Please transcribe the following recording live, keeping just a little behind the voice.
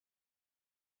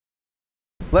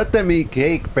Let them eat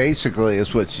cake, basically,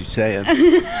 is what she's saying.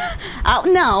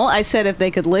 No, I said if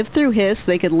they could live through hiss,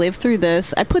 they could live through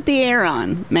this. I put the air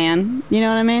on, man. You know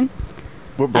what I mean?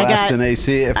 We're blasting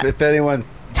AC. If anyone...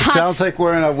 It sounds like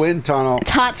we're in a wind tunnel. It's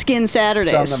hot skin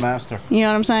Saturdays. It's on the master. You know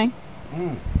what I'm saying?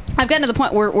 I've gotten to the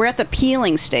point where we're at the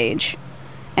peeling stage.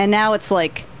 And now it's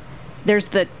like... There's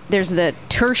the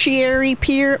tertiary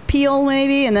peel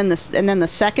maybe, and then the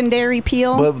secondary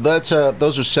peel. Well,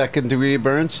 those are second degree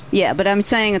burns. Yeah, but I'm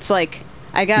saying it's like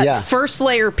I got first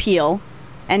layer peel,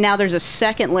 and now there's a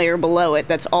second layer below it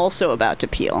that's also about to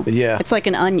peel. Yeah, it's like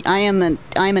an onion.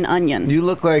 I'm an onion. You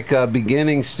look like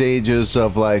beginning stages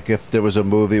of like if there was a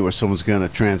movie where someone's going to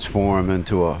transform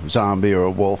into a zombie or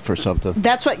a wolf or something.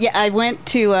 That's what. Yeah, I went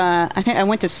to. I think I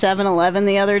went to 7-Eleven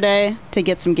the other day to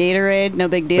get some Gatorade. No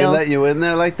big deal. They let you in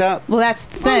there like that? Well, that's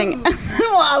the thing.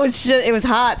 Well, it was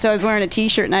hot, so I was wearing a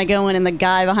T-shirt, and I go in, and the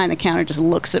guy behind the counter just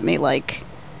looks at me like,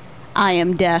 I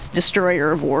am death,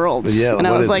 destroyer of worlds. Yeah, and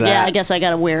I was like, that? yeah, I guess I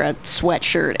got to wear a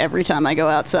sweatshirt every time I go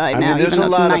outside now, even though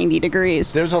it's 90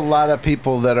 degrees. There's a lot of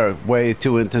people that are way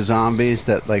too into zombies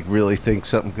that like really think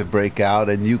something could break out,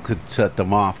 and you could set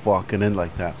them off walking in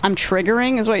like that. I'm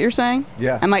triggering, is what you're saying?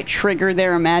 Yeah. I might trigger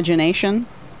their imagination.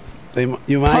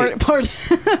 You might.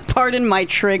 Pardon my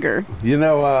trigger. You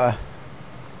know,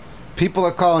 people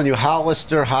are calling you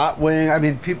Hollister, Hot Wing. I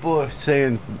mean, people are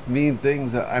saying mean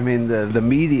things. I mean, the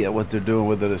media, what they're doing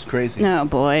with it is crazy. Oh,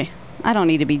 boy. I don't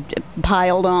need to be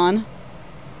piled on.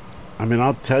 I mean,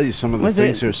 I'll tell you some of the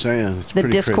things they're saying. It's the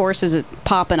pretty discourse crazy. is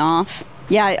popping off.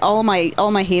 Yeah, all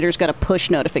my haters got a push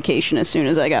notification as soon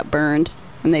as I got burned.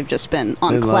 And they've just been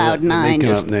on cloud nine.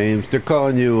 They're making up names. They're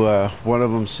calling you, one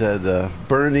of them said,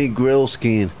 Bernie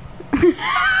Grillskeen.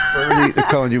 They're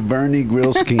calling you Bernie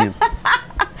Grillskeen.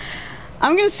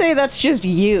 I'm going to say that's just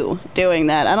you doing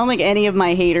that. I don't think any of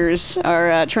my haters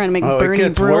are trying to make Bernie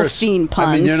Grillstein puns.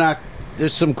 I mean, you're not...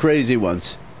 There's some crazy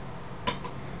ones.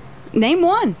 Name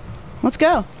one. Let's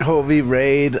go. Hovey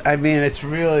Rade. I mean, it's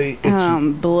really...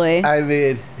 boy. I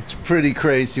mean, it's pretty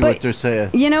crazy what they're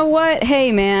saying. You know what?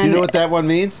 Hey, man. You know what that one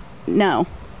means? No.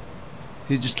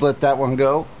 You just let that one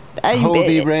go?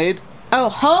 Hovey Rade? Oh,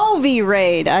 Hovey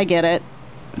Rade. I get it.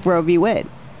 Roe v. Wade.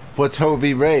 What's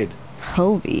Hovey Rade?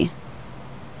 Hovey.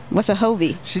 What's a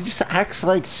Hovey? She just acts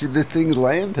like the thing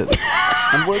landed.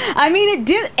 I mean, it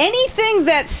did. Anything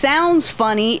that sounds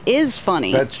funny is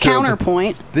funny. That's true.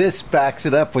 Counterpoint. This backs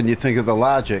it up when you think of the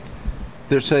logic.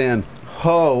 They're saying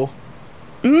ho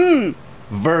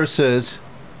versus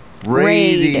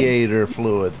radiator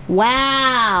fluid.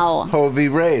 Wow. Hovey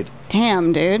Rade.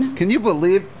 Damn, dude. Can you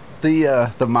believe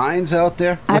the minds out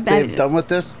there? What they've done with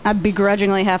this? I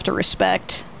begrudgingly have to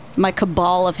respect my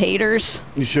cabal of haters.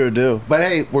 You sure do. But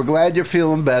hey, we're glad you're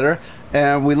feeling better,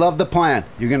 and we love the plan.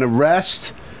 You're going to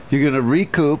rest, you're going to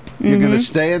recoup, you're going to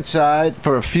stay inside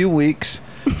for a few weeks,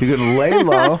 you're going to lay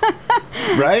low,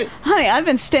 right? Honey, I've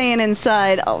been staying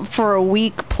inside for a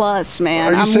week plus,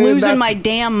 man. I'm losing my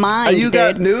damn mind, You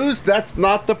got news? That's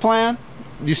not the plan?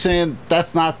 You're saying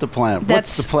that's not the plan.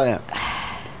 What's the plan?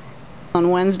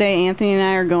 On Wednesday, Anthony and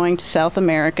I are going to South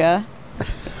America.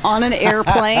 On an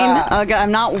airplane. I'm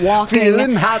not walking.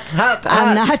 Feeling hot.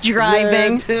 I'm not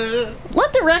driving.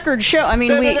 Let the record show. I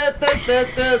mean, that's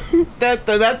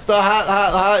the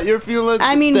hot. You're feeling.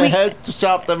 I mean, head to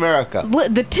South America.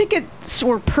 The tickets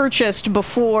were purchased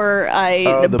before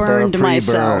I burned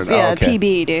myself. Yeah, okay.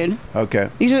 PB, dude.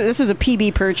 Okay. This is a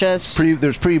PB purchase.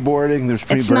 There's pre-boarding. There's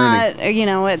pre-burning. It's not.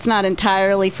 It's not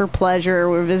entirely for pleasure.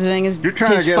 We're visiting his father. You're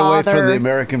trying to get away from the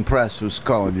American press, who's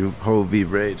calling you Hovey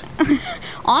Rade.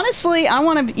 Honestly, I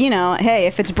want to, hey,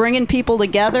 if it's bringing people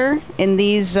together in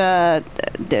these, messed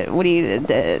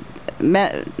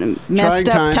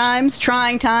up times,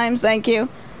 trying times, thank you,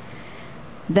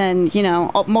 then,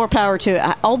 more power to it.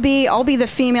 I'll be the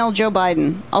female Joe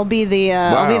Biden. I'll be the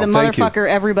motherfucker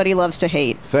everybody loves to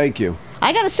hate. Thank you.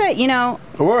 I got to say,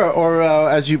 Or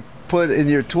as you put in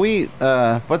your tweet,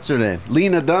 what's her name?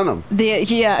 Lena Dunham.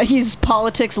 He's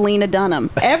politics Lena Dunham.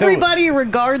 Everybody,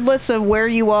 regardless of where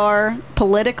you are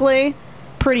politically,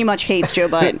 pretty much hates Joe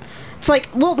Biden. It's like,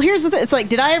 well, here's the thing. It's like,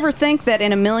 did I ever think that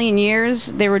in a million years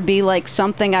there would be like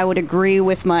something I would agree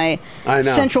with my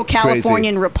Central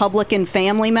Californian Republican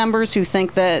family members who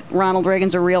think that Ronald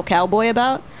Reagan's a real cowboy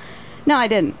about? No, I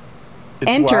didn't.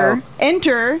 Enter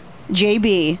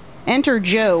JB. Enter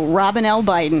Joe Robin L.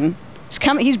 Biden.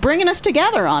 He's bringing us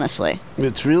together, honestly.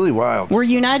 It's really wild. We're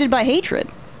united by hatred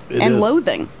and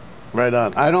loathing. Right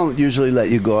on. I don't usually let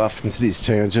you go off into these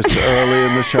tangents early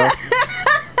in the show.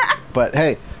 But,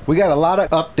 hey, we got a lot of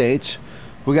updates.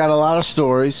 We got a lot of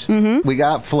stories. Mm-hmm. We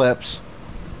got flips.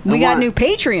 We got new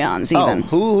Patreons, even. Oh,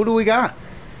 who do we got?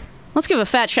 Let's give a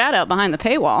fat shout out behind the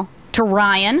paywall to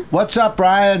Ryan. What's up,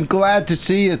 Ryan? Glad to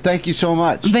see you. Thank you so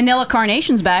much. Vanilla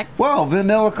Carnation's back. Whoa,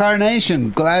 Vanilla Carnation.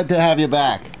 Glad to have you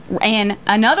back. And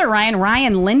another Ryan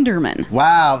Linderman.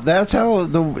 Wow, that's how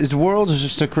the world is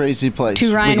just a crazy place.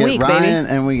 Two Ryan we week, get Ryan,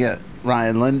 baby. And we get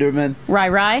Ryan Linderman.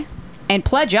 Rye. And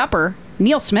pledge upper,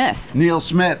 Neil Smith. Neil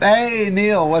Smith. Hey,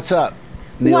 Neil, what's up?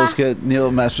 Neil's good.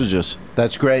 Neil messages.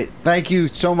 That's great. Thank you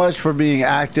so much for being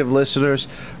active listeners.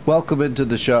 Welcome into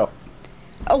the show.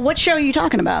 Oh, what show are you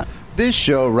talking about? This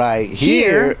show right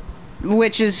here,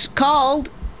 which is called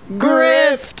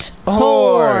Grift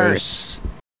Horse.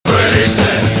 Crazy,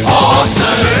 awesome.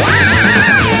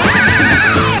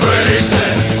 Crazy,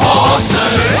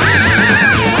 awesome.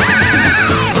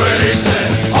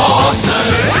 Crazy, awesome.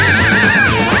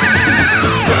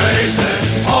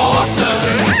 Crazy, awesome.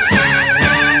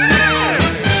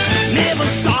 Never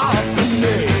stop and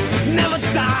they never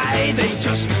die. They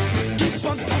just keep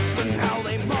on popping how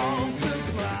they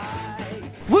multiply.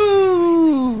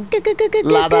 woo!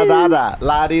 La da da da,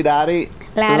 la di da di,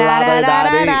 La da da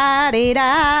da da da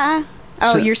da.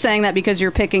 Oh, So- you're saying that because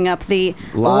you're picking up the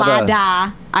Lada.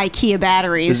 Lada IKEA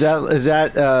batteries. Is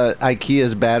that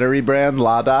IKEA's battery brand,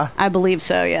 Lada? I believe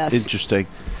so, yes. Interesting.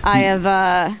 I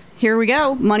have, here we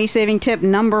go, money-saving tip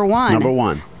number one. Number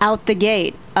one. Out the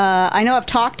gate. I know I've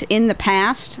talked in the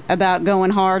past about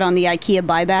going hard on the IKEA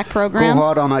buyback program. Go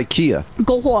hard on IKEA.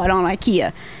 Go hard on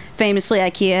IKEA. Famously,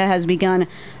 IKEA has begun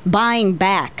buying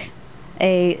back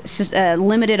a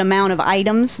limited amount of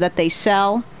items that they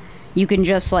sell. You can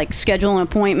just like schedule an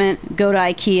appointment, go to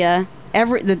IKEA.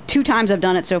 The 2 times I've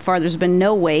done it so far, there's been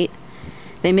no wait.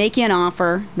 They make you an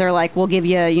offer. They're like, we'll give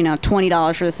you,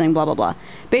 $20 for this thing, blah, blah, blah.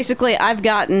 Basically, I've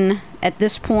gotten, at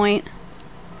this point,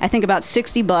 I think about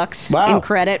 $60 Wow. in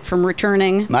credit from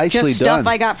returning Nicely just stuff done.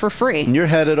 I got for free. And you're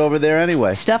headed over there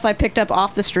anyway. Stuff I picked up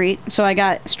off the street. So I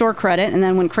got store credit. And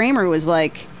then when Kramer was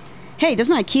like, hey,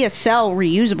 doesn't IKEA sell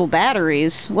reusable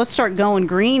batteries? Let's start going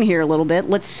green here a little bit.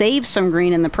 Let's save some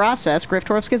green in the process. Grift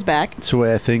Horse gets back. That's the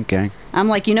way I think, gang. I'm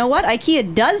like, you know what?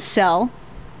 IKEA does sell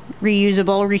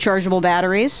reusable, rechargeable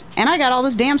batteries. And I got all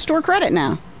this damn store credit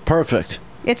now. Perfect.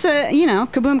 It's a,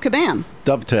 kaboom kabam.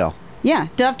 Dovetail. Yeah,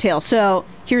 dovetail. So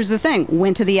here's the thing.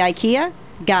 Went to the IKEA,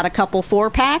 got a couple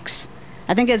 4-packs.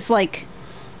 I think it's like,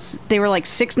 they were like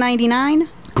 $6.99.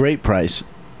 Great price.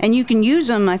 And you can use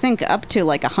them, I think, up to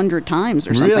like 100 times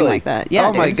or something Really? like that. Yeah,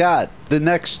 oh, my dude. God. The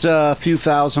next few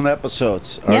thousand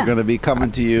episodes are Yeah. going to be coming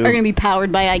to you. They're going to be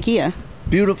powered by IKEA.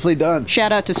 Beautifully done.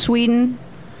 Shout out to Sweden.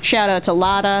 Shout out to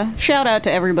Lada. Shout out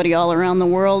to everybody all around the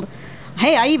world.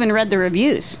 Hey, I even read the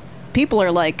reviews. People are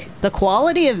like, the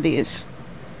quality of these,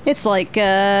 it's like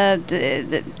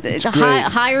it's great.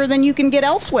 higher than you can get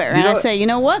elsewhere. And I say, you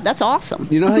know what? That's awesome.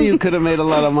 You know how you could have made a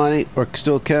lot of money, or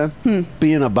still can?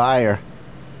 Being a buyer.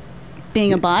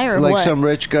 Being a buyer of Like what? some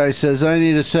rich guy says, I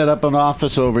need to set up an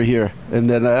office over here, and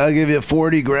then I'll give you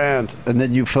 40 grand, and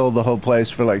then you fill the whole place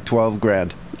for like 12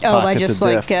 grand. Oh, by Pocket just the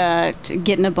like diff.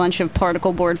 getting a bunch of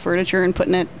particle board furniture and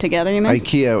putting it together, you mean?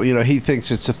 IKEA, he thinks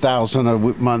it's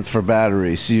 $1,000 a month for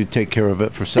batteries, so you take care of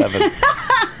it for $7.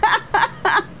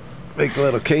 Make a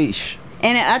little quiche.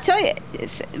 And I tell you,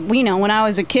 when I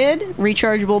was a kid,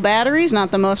 rechargeable batteries,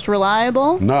 not the most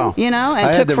reliable. No. And I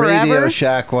took had the forever. Radio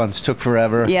Shack ones, took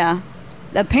forever. Yeah.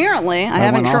 Apparently, I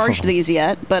haven't went off of charged them. these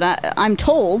yet, but I'm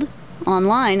told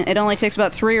online it only takes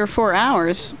about 3 or 4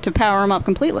 hours to power them up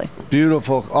completely.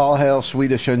 Beautiful. All hail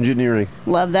Swedish engineering.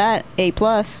 Love that. A+,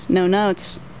 no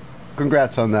notes.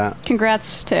 Congrats on that.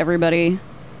 Congrats to everybody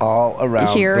All around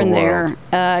here the and world.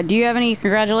 there. Do you have any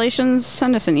congratulations?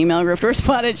 Send us an email,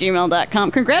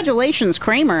 griftdorspot@gmail.com. Congratulations,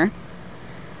 Kramer.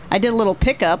 I did a little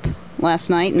pickup last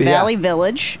night in Yeah. Valley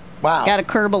Village. Wow. Got a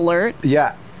curb alert.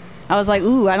 Yeah. I was like,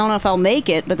 ooh, I don't know if I'll make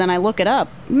it, but then I look it up.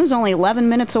 It was only 11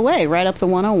 minutes away, right up the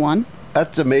 101.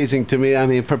 That's amazing to me. I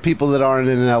mean, for people that aren't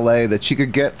in L.A., that she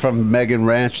could get from Megan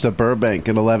Ranch to Burbank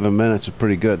in 11 minutes is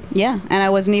pretty good. Yeah, and I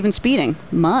wasn't even speeding.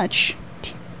 Much.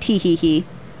 Tee-hee-hee.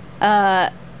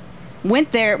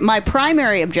 Went there. My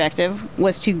primary objective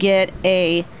was to get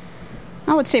I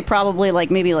would say probably might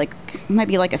be like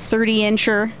a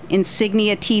 30-incher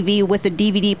Insignia TV with a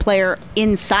DVD player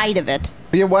inside of it.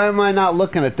 Yeah, why am I not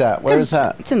looking at that? Where is 'Cause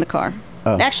that? It's in the car.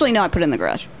 Oh. Actually, no, I put it in the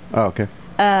garage. Oh, okay.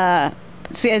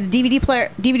 See, a DVD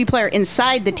player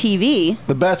inside the TV.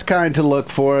 The best kind to look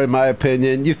for, in my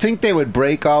opinion. You think they would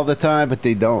break all the time, but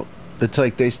they don't. It's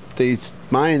like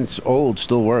mine's old,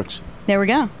 still works. There we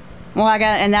go. Well,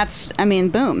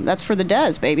 boom. That's for the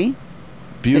Des, baby.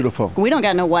 Beautiful. We don't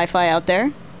got no Wi-Fi out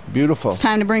there. Beautiful. It's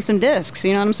time to bring some discs.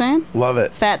 You know what I'm saying? Love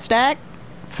it. Fat stack.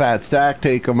 Fat stack,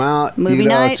 take them out. Movie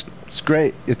night. It's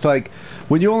great. It's like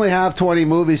When you only have 20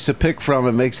 movies to pick from,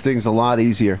 it makes things a lot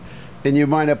easier. And you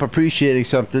wind up appreciating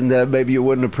something that maybe you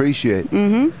wouldn't appreciate.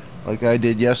 Mm-hmm. Like I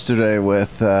did yesterday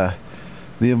with the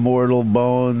Immortal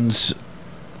Bones,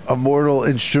 Immortal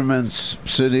Instruments,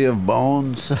 City of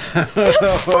Bones. What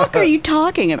the fuck are you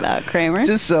talking about, Kramer?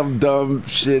 Just some dumb,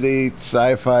 shitty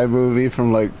sci-fi movie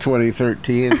from like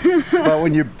 2013. But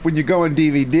when you go on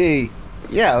DVD,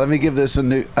 yeah, let me give this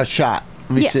a shot.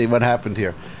 Let me see what happened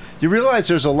here. You realize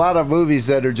there's a lot of movies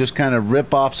that are just kind of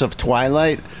rip-offs of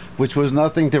Twilight, which was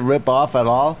nothing to rip off at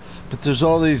all. But there's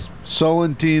all these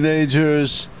sullen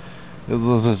teenagers. It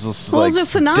was a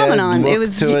phenomenon. It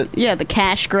was the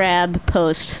cash grab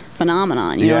post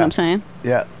phenomenon. You know what I'm saying?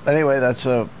 Yeah. Anyway, that's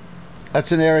an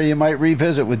area you might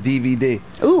revisit with DVD.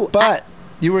 Ooh, but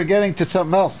you were getting to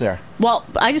something else there. Well,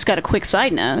 I just got a quick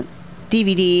side note.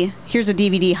 DVD. Here's a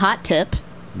DVD hot tip.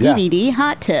 Yeah. DVD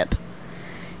hot tip.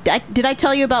 Did I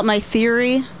tell you about my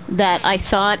theory that I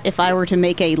thought if I were to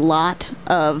make a lot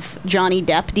of Johnny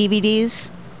Depp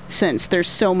DVDs, since there's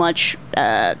so much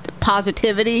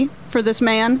positivity for this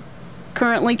man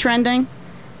currently trending,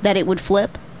 that it would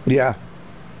flip? Yeah.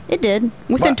 It did.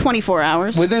 Within 24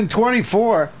 hours. Within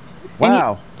 24?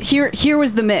 Wow. And here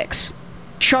was the mix.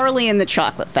 Charlie and the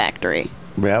Chocolate Factory.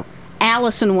 Yep.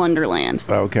 Alice in Wonderland.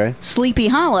 Okay. Sleepy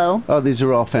Hollow. Oh, these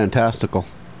are all fantastical.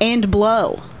 And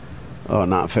Blow. Oh,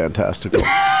 not fantastical.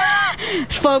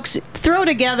 Folks, throw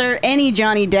together any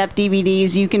Johnny Depp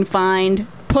DVDs you can find.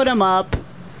 Put them up.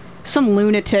 Some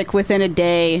lunatic within a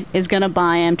day is going to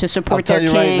buy them to support their king.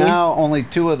 I'll tell you right now, only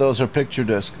 2 of those are picture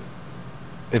disc.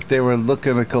 If they were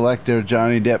looking to collect their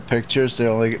Johnny Depp pictures, they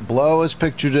only get Blow as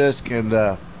picture disc and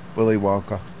Willy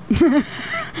Wonka.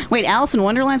 Wait, Alice in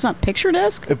Wonderland's not picture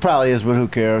disc? It probably is, but who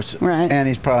cares? Right. And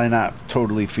he's probably not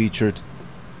totally featured.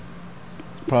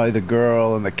 Probably the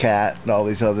girl and the cat and all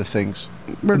these other things.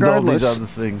 Regardless. And all these other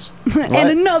things. And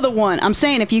another one. I'm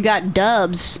saying if you got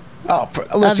dubs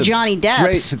listen, of Johnny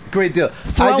Depp's, great deal.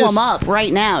 Throw them up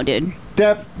right now, dude.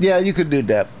 Depp, yeah, you could do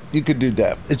Depp. You could do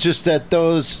Depp. It's just that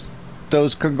those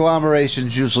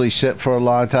conglomerations usually sit for a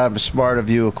long time. It's smart of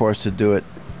you, of course, to do it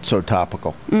so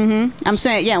topical. Mm-hmm. I'm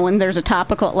saying, yeah, when there's a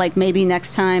topical, like maybe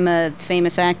next time a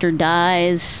famous actor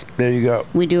dies. There you go.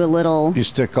 We do a little. You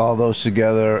stick all those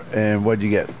together, and what'd you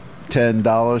get?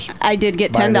 $10? I did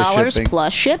get $10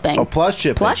 plus shipping. Oh, plus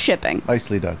shipping. Plus shipping.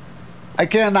 Nicely done. I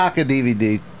can't knock a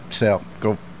DVD sale.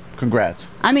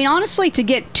 Congrats. I mean, honestly, to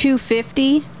get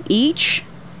 $250 each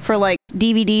for like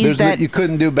DVDs you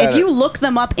couldn't do better. If you look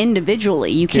them up individually,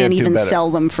 you can't even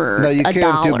sell them for $1. No, you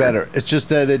can't do better. It's just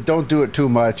that don't do it too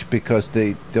much because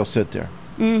they'll sit there.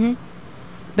 Mm-hmm.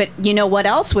 But you know what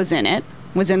else was in it?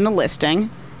 Was in the listing,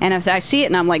 and as I see it,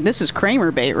 and I'm like, this is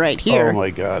Kramer bait right here. Oh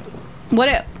my God!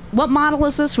 What model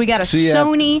is this? We got a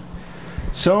Sony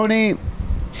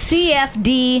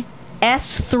CFD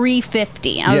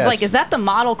S350. I was like, is that the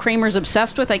model Kramer's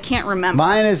obsessed with? I can't remember.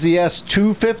 Mine is the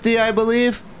S250, I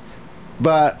believe.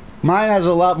 But mine has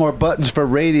a lot more buttons for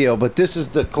radio, but this is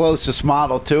the closest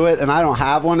model to it. And I don't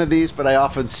have one of these, but I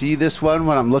often see this one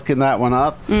when I'm looking that one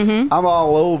up. Mm-hmm. I'm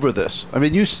all over this. I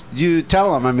mean, you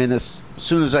tell them. I mean, as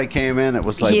soon as I came in, it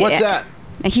was like, what's that?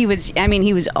 He was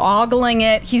ogling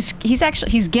it. He's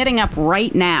getting up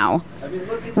right now. I mean,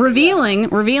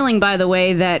 revealing, by the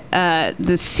way, that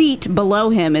the seat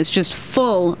below him is just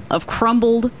full of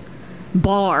crumbled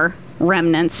bar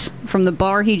remnants from the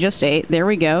bar he just ate. There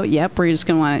we go. Yep, we're just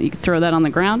going to you can throw that on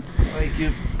the ground. Thank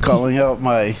you. Calling out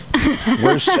my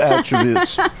worst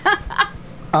attributes.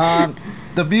 The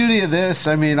beauty of this,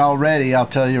 I mean, already, I'll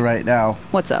tell you right now.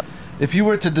 What's up? If you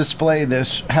were to display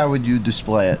this, how would you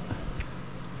display it?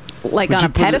 Like on a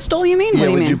pedestal, you mean? Yeah, what do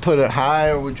you would mean? you put it high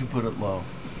or would you put it low?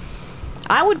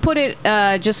 I would put it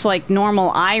just like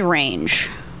normal eye range.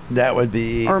 That would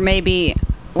be... Or maybe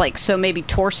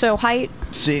torso height.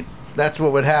 See, that's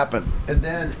what would happen. And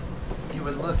then you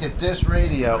would look at this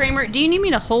radio. Kramer, do you need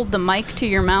me to hold the mic to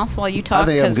your mouth while you talk? I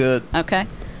think I'm good. Okay.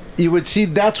 You would see,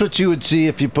 that's what you would see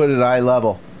if you put it eye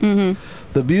level. Mm-hmm.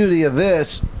 The beauty of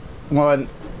this one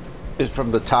is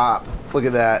from the top. Look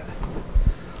at that.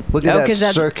 Look at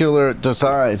that circular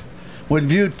design. When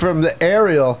viewed from the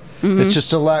aerial, it's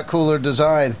just a lot cooler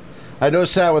design. I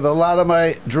noticed that with a lot of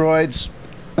my droids,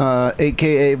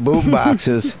 a.k.a. boom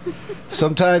boxes.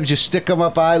 Sometimes you stick them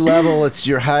up eye level,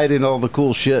 you're hiding all the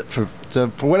cool shit for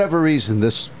whatever reason.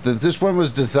 This one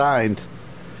was designed.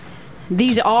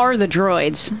 These are the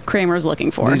droids Kramer's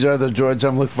looking for. These are the droids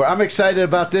I'm looking for. I'm excited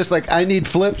about this. Like, I need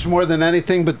flips more than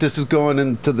anything, but this is going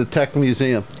into the tech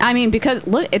museum. I mean, because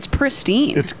look, it's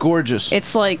pristine. It's gorgeous.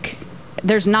 It's like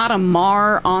there's not a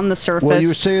mar on the surface. Well, you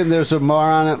were saying there's a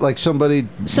mar on it, like somebody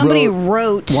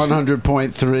wrote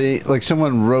 100.3, like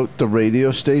someone wrote the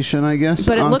radio station, I guess.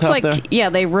 But it on looks top like, there? yeah,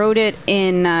 they wrote it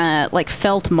in like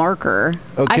felt marker.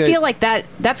 Okay. I feel like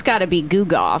that's got to be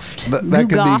googoffed. That could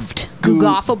be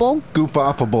Googoffable.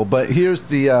 Goofoffable. But here's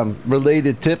the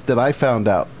related tip that I found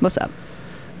out. What's up?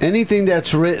 Anything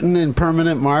that's written in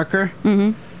permanent marker,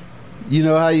 you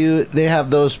know how they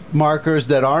have those markers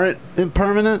that aren't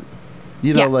impermanent?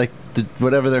 You know, Yeah. like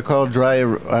whatever they're called, I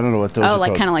don't know what those are like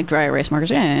called. kind of like dry erase markers.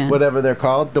 Yeah. Whatever they're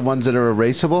called, the ones that are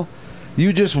erasable.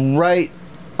 You just write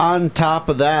on top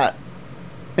of that,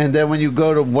 and then when you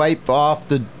go to wipe off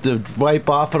the wipe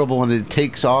offable one, it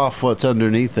takes off what's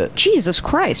underneath it. Jesus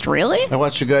Christ, really? I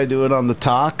watched a guy do it on the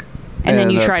talk. And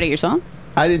then you tried it yourself?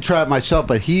 I didn't try it myself,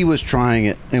 but he was trying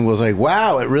it and was like,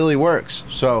 wow, it really works.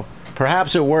 So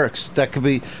perhaps it works. That could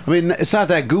be, I mean, it's not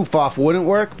that goof off wouldn't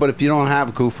work, but if you don't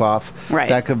have goof off, right,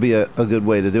 that could be a good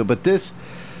way to do it. But this,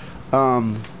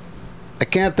 I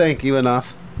can't thank you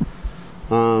enough.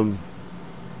 I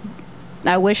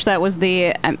wish that was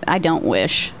I don't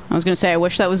wish. I was going to say I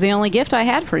wish that was the only gift I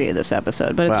had for you this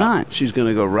episode, but it's not. She's going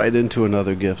to go right into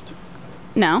another gift.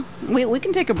 No, we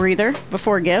can take a breather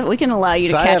before gift. We can allow you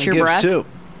to I catch have your breath. Too.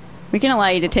 We can allow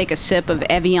you to take a sip of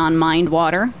Evian Mind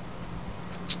Water.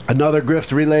 Another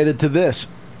gift related to this.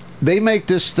 They make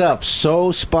this stuff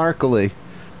so sparkly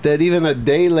that even a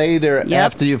day later,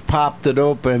 after you've popped it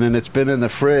open and it's been in the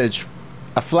fridge,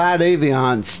 a flat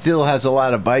Evian still has a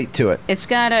lot of bite to it. It's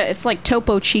like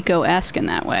Topo Chico-esque in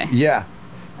that way. Yeah.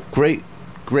 Great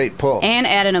pull. And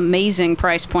at an amazing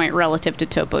price point relative to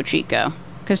Topo Chico.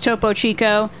 Because Topo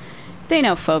Chico, they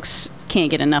know folks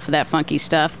can't get enough of that funky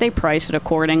stuff. They price it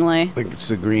accordingly. I think it's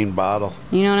the green bottle.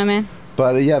 You know what I mean?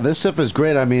 But yeah, this stuff is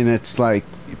great. I mean, it's like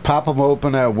you pop them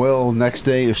open at will. Next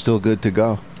day, you're still good to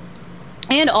go.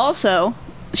 And also,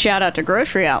 shout out to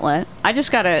Grocery Outlet. I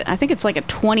just got I think it's like a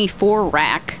 24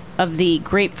 rack of the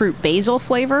grapefruit basil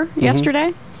flavor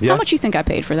yesterday. Yeah. How much you think I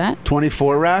paid for that?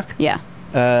 24 rack? Yeah.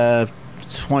 $20.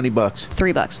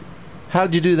 $3.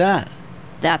 How'd you do that?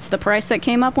 That's the price that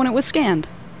came up when it was scanned.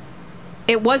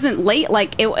 It wasn't late.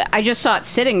 I just saw it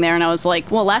sitting there, and I was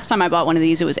like, well, last time I bought one of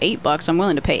these, it was $8. I'm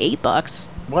willing to pay $8.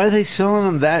 Why are they selling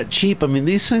them that cheap? I mean,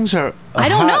 these things are I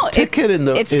don't know. Ticket in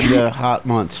the hot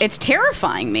months. It's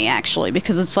terrifying me, actually,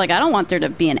 because it's like I don't want there to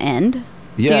be an end.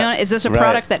 Yeah. You know, is this a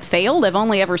product that failed? I've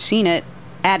only ever seen it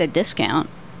at a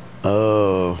discount.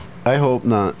 Oh, I hope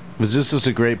not. Because this is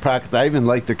a great product. I even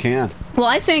like the can. Well,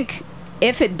 I think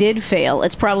if it did fail,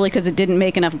 it's probably because it didn't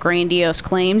make enough grandiose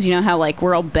claims. You know how, like,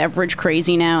 we're all beverage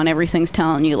crazy now and everything's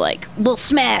telling you, like, we'll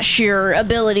smash your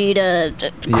ability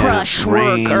to crush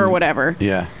work or whatever.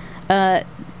 Yeah.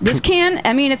 This can,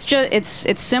 I mean,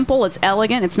 it's simple, it's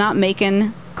elegant, it's not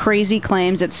making crazy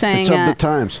claims. It's saying... It's of the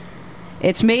times.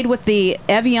 It's made with the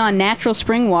Evian natural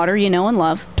spring water you know and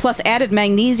love, plus added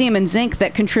magnesium and zinc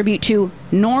that contribute to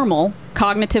normal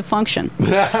cognitive function.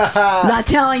 Not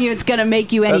telling you it's going to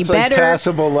make you any That's better. Like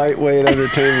passable lightweight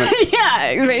entertainment.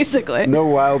 Yeah, basically. No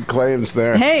wild claims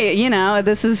there. Hey, you know,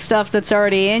 this is stuff that's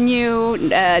already in you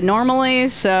normally,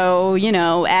 so, you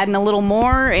know, adding a little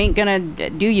more ain't going to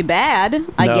do you bad,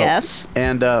 I guess.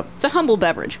 And it's a humble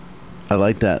beverage. I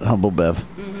like that, humble bev.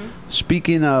 Mm-hmm.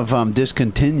 Speaking of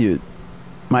discontinued,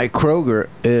 my Kroger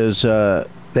is,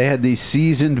 they had these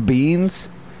seasoned beans.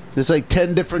 There's like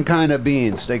 10 different kind of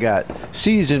beans. They got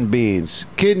seasoned beans,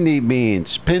 kidney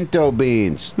beans, pinto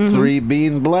beans,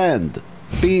 3-bean blend,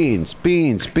 beans.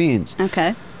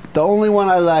 Okay. The only one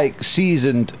I like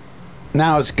seasoned,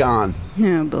 now it's gone.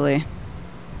 Oh, boy.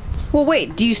 Well,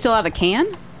 wait, do you still have a can?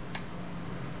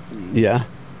 Yeah.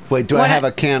 Wait, do I have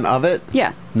a can of it?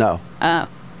 Yeah. No. I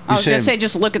was going to say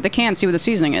just look at the can, see what the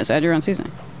seasoning is. Add your own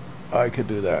seasoning. I could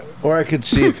do that. Or I could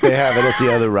see if they have it at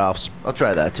the other Ralph's. I'll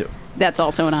try that too. That's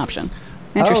also an option.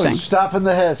 Interesting. Oh, stopping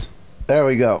the hiss. There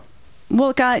we go.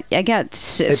 Well, I got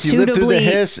if you live through the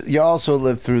hiss, you also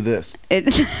live through this.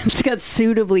 It's got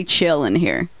suitably chill in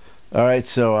here. All right,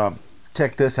 so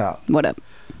check this out. What up?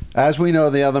 As we know,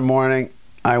 the other morning,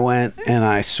 I went and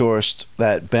I sourced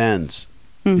that Benz.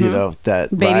 You know,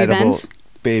 that baby rideable Benz?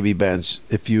 baby Benz.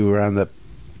 If you were on the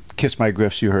Kiss My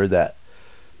Griffs, you heard that.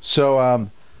 So,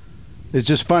 it's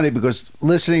just funny because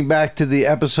listening back to the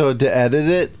episode to edit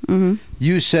it,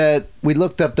 you said we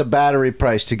looked up the battery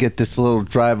price to get this little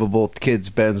drivable kids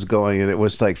Benz going, and it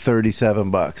was like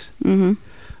 $37.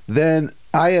 Then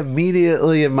I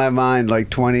immediately in my mind, like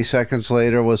 20 seconds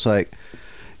later, was like,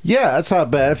 yeah, that's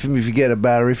not bad if you get a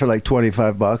battery for like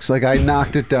 $25. Like I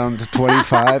knocked it down to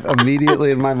 25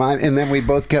 immediately in my mind, and then we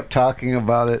both kept talking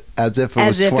about it as if it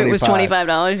was $25.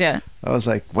 $25, yeah. I was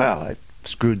like, wow, I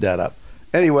screwed that up.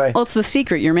 Anyway. Well, it's the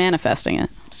secret. You're manifesting it.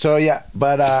 So, yeah.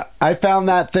 But I found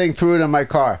that thing, threw it in my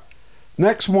car.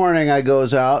 Next morning, I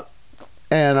goes out,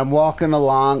 and I'm walking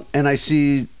along, and I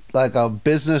see, like, a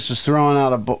business is throwing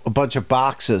out a bunch of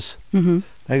boxes. Mm-hmm.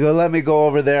 I go, let me go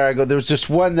over there. I go, there was just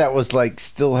one that was, like,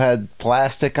 still had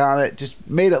plastic on it. Just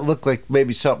made it look like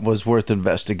maybe something was worth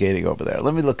investigating over there.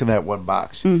 Let me look in that one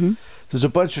box. Mm-hmm. There's a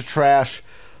bunch of trash.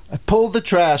 I pulled the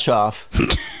trash off.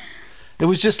 It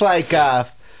was just like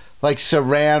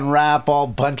saran wrap all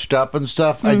bunched up and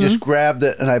stuff. Mm-hmm. I just grabbed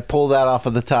it and I pulled that off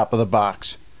of the top of the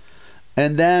box.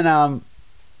 And then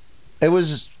it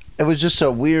was just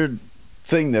a weird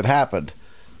thing that happened.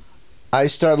 I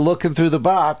started looking through the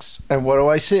box, and what do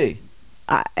I see?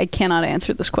 I cannot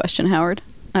answer this question, Howard.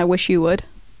 I wish you would.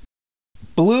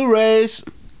 Blu-rays,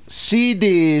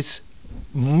 CDs,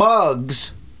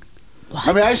 mugs. What?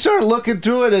 I mean, I started looking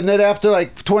through it, and then after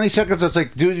like 20 seconds, I was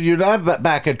like, dude, you're not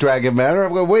back at Dragon Manor.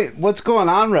 I'm going, wait, what's going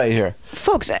on right here?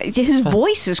 Folks, his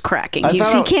voice is cracking. He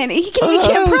I can't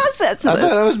process this. I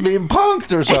thought I was being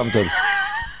punked or something.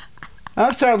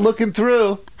 I started looking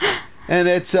through, and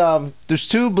it's there's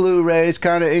 2 Blu-rays,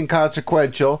 kind of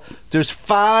inconsequential. There's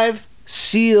 5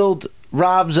 sealed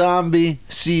Rob Zombie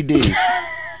CDs.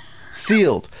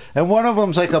 Sealed. And one of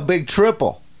them's like a big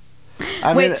triple.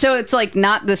 I mean, so it's like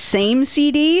not the same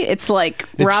CD? It's like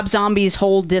Rob Zombie's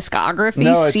whole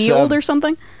discography sealed or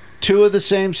something? 2 of the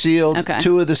same sealed, okay.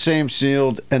 2 of the same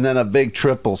sealed, and then a big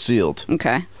triple sealed.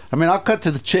 Okay. I mean, I'll cut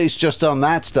to the chase just on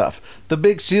that stuff. The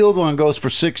big sealed one goes for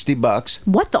 $60.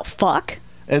 What the fuck?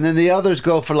 And then the others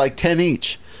go for like 10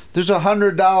 each. There's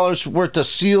 $100 worth of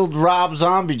sealed Rob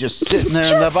Zombie just sitting there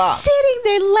in the box. Just sitting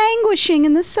there languishing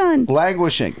in the sun.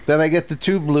 Languishing. Then I get the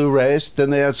 2 Blu-rays.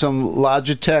 Then they have some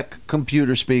Logitech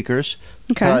computer speakers.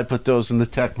 Okay. I put those in the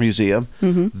tech museum.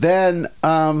 Mm-hmm. Then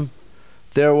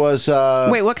there was...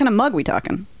 Wait, what kind of mug we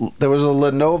talking? There was a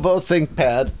Lenovo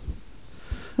ThinkPad.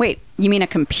 Wait, you mean a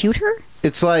computer?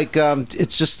 It's like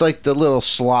it's just like the little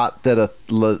slot that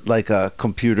a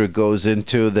computer goes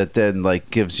into that then like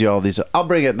gives you all these. I'll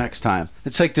bring it next time.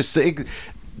 It's like this.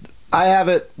 I have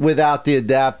it without the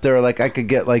adapter. Like I could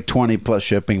get like 20 plus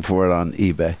shipping for it on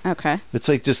eBay. Okay. It's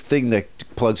like this thing that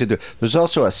plugs into. There's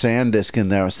also a SanDisk in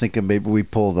there. I was thinking maybe we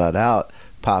pull that out,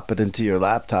 pop it into your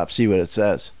laptop, see what it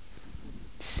says.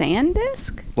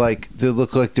 SanDisk? Like they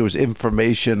look like there was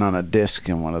information on a disk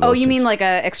in one of those. Oh, you mean like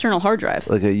a external hard drive?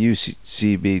 Like a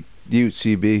UCB,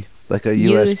 like a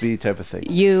USB type of thing.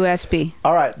 USB.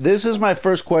 All right, this is my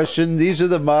first question. These are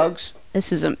the mugs.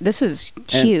 This is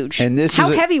huge. And this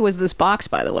How heavy was this box,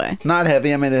 by the way? Not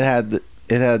heavy. I mean, it had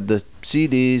the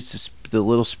CDs, the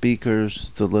little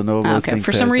speakers, the Lenovo. Okay.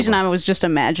 For some reason, I was just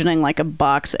imagining like a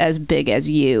box as big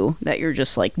as you that you're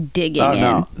just like digging in.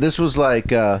 Oh no, this was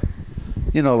like.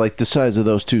 Like the size of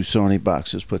those 2 Sony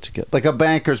boxes put together. Like a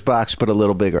banker's box, but a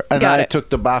little bigger. And I took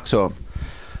the box home.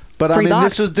 But Free I mean,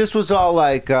 box. this was all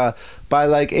like, by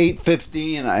like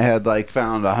 $8.50, I had like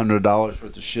found $100 worth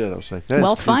of shit. I was like,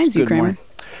 wealth finds you, Kramer.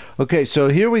 Okay, so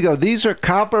here we go. These are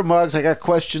copper mugs. I got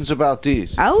questions about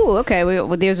these. Oh, okay.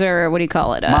 These are, what do you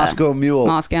call it? Moscow Mule.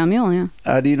 Moscow Mule, yeah.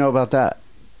 How do you know about that?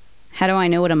 How do I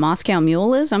know what a Moscow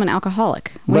Mule is? I'm an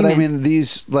alcoholic. But I mean,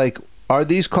 these like... Are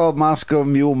these called Moscow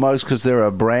Mule mugs because they're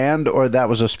a brand, or that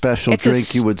was a special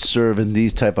drink you would serve in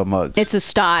these type of mugs? It's a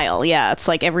style, yeah. It's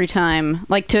like every time,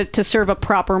 like to serve a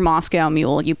proper Moscow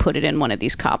Mule, you put it in one of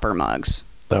these copper mugs.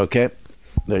 Okay,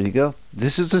 there you go.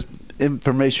 This is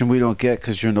information we don't get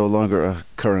because you're no longer a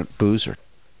current boozer.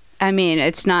 I mean,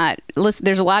 it's not. Listen,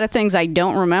 there's a lot of things I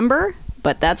don't remember.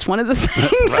 But that's one of the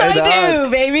things I do,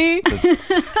 baby.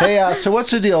 Hey, so what's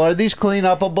the deal? Are these clean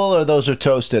upable or those are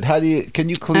toasted? Can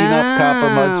you clean up copper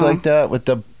mugs like that with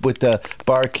the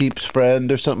barkeep's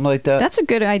friend or something like that? That's a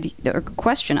good idea or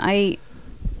question. I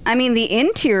mean, the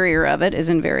interior of it is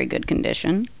in very good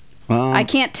condition. I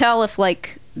can't tell if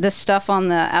like the stuff on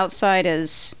the outside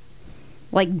is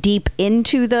like deep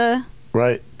into the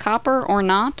copper or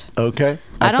not. Okay.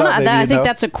 I don't know. I think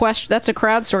that's a question. That's a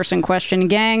crowdsourcing question,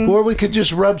 gang. Or we could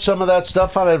just rub some of that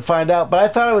stuff on it and find out. But I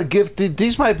thought I would give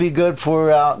these might be good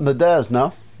for out in the des.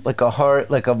 No, like a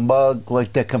heart, like a mug,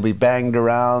 like that can be banged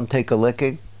around, take a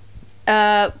licking.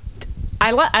 I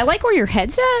like where your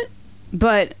head's at,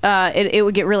 but it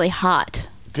would get really hot.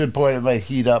 Good point. It might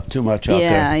heat up too much out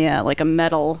there. Yeah, like a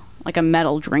metal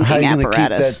drinking How are you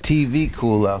apparatus. Keep that TV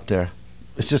cool out there?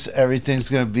 It's just everything's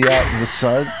going to be out in the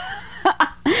sun.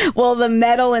 Well, the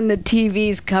metal in the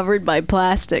TV's covered by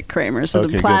plastic, Kramer, so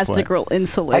the plastic will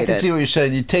insulate it. I can see what you're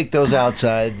saying. You take those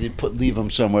outside, leave them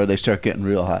somewhere, they start getting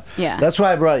real hot. Yeah. That's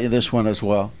why I brought you this one as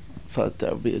well. Thought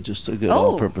that would be just a good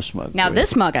all-purpose mug. Now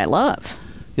this mug I love.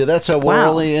 Yeah, that's a Wow.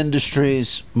 Worley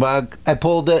Industries mug. I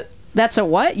pulled it. That's a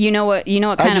what? You know what kind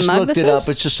I of just mug looked this it is? up.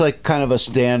 It's just like kind of a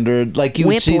standard. Like you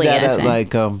would see Whipley, that I at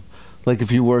think. like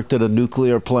if you worked at a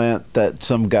nuclear plant, that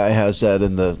some guy has that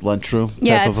in the lunchroom.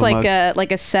 Yeah, type it's of like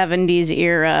mug. a 70s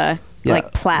era Yeah,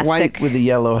 like plastic. white with a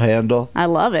yellow handle. I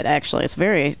love it actually. It's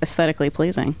very aesthetically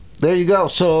pleasing. There you go.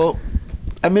 So,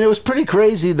 I mean, it was pretty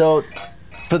crazy though,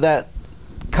 for that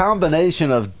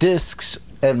combination of discs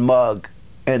and mug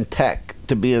and tech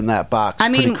to be in that box. I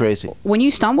mean, pretty crazy. when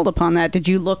you stumbled upon that, did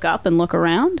you look up and look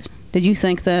around? Did you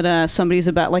think that somebody's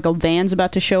about, like a van's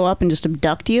about to show up and just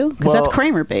abduct you? Because that's Well,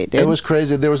 Kramer bait, dude. It was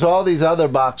crazy. There was all these other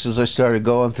boxes I started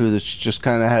going through that just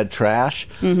kind of had trash,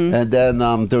 Mm-hmm. and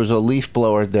then there was a leaf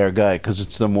blower there guy because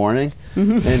it's the morning,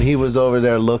 Mm-hmm. and he was over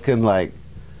there looking like,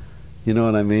 you know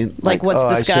what I mean? Like, what's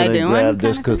this I guy shoulda doing Grabbed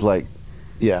this kinda because, like,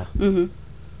 yeah, Mm-hmm.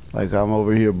 like I'm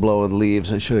over here blowing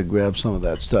leaves. I should have grabbed some of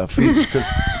that stuff because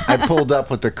I pulled up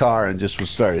with the car and just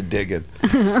started digging.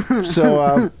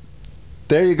 So.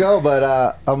 There you go,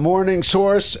 but a morning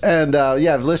source, and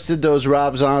yeah, I've listed those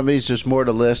Rob Zombies. There's more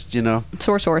to list, you know,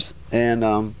 Source.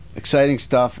 and exciting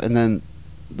stuff, and then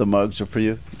the mugs are for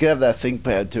you. You can have that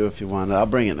ThinkPad too if you want. I'll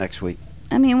bring it next week.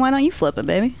 I mean, why don't you flip it,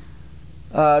 baby?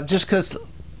 Just because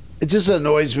it just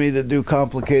annoys me to do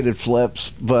complicated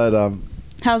flips, but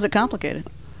How's it complicated?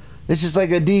 it's just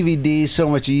like a DVD is so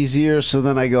much easier. So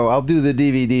then I go, I'll do the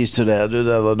DVDs today. I'll do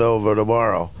the Lenovo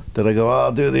tomorrow. Then I go,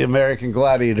 I'll do the American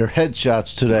Gladiator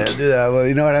headshots today. I'll do that. Well,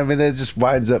 you know what I mean? It just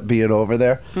winds up being over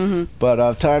there. Mm-hmm.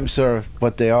 But times are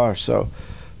what they are, so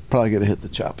probably going to hit the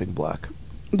chopping block.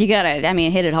 You gotta, I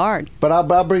mean, hit it hard. But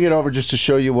I'll bring it over just to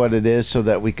show you what it is so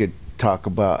that we could talk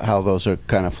about how those are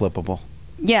kind of flippable.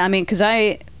 Yeah, I mean, because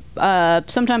I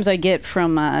sometimes I get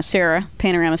from Sarah,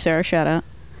 Panorama Sarah, shout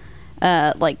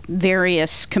out, like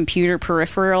various computer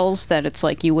peripherals that it's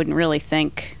like you wouldn't really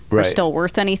think are Right. still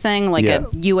worth anything, like Yeah. a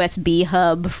USB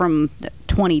hub from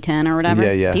 2010 or whatever.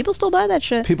 Yeah, yeah. People still buy that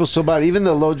shit. People still buy it. Even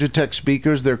the Logitech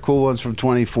speakers, they're cool ones from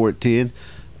 2014.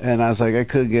 And I was like, I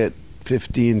could get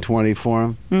 15, 20 for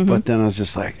them. Mm-hmm. But then I was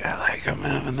just like, I like them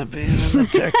having the being in the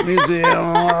tech museum.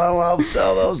 I'll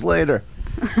sell those later.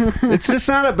 It's just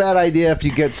not a bad idea if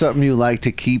you get something you like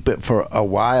to keep it for a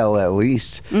while at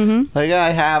least. Mm-hmm. Like,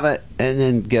 I have it and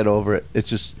then get over it. It's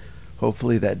just,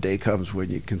 hopefully that day comes when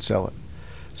you can sell it.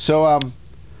 So,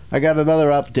 I got another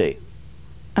update.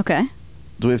 Okay.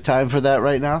 Do we have time for that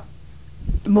right now?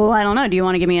 Well, I don't know. Do you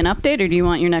want to give me an update or do you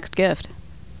want your next gift?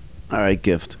 All right,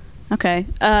 gift. Okay.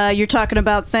 You're talking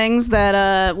about things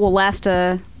that will last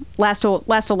a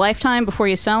lifetime before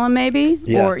you sell them, maybe?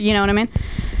 Yeah. Or, you know what I mean?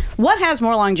 What has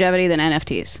more longevity than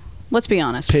NFTs? Let's be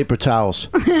honest. Paper towels.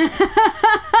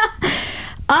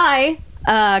 I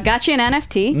got you an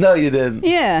NFT. No, you didn't.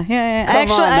 Yeah.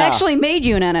 Come on I now. actually made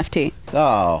you an NFT.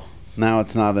 Oh, now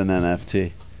it's not an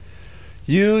NFT.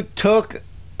 You took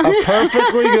a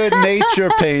perfectly good nature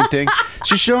painting.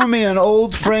 She's showing me an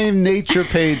old frame nature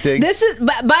painting. This is,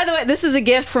 by the way, this is a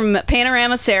gift from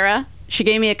Panorama Sarah. She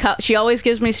gave me a cup. She always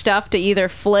gives me stuff to either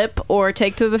flip or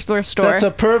take to the thrift store. That's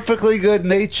a perfectly good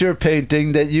nature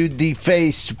painting that you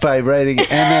defaced by writing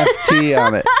NFT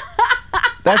on it.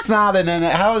 That's not an NFT.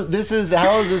 How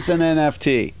is this an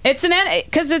NFT? It's an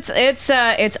because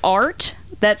it's art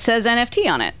that says NFT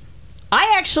on it.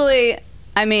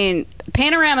 I mean,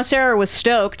 Panorama Sarah was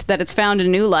stoked that it's found a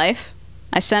new life.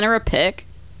 I sent her a pic.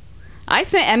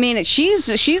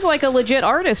 She's like a legit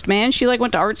artist, man. She like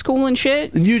went to art school and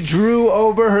shit. And you drew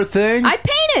over her thing? I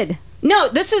painted. No,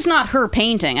 this is not her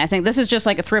painting. I think this is just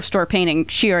like a thrift store painting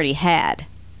she already had.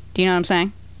 Do you know what I'm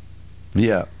saying?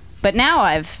 Yeah. But now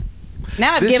I've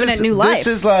given it new life.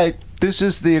 This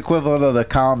is the equivalent of the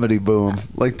comedy boom.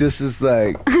 Like, this is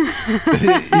like,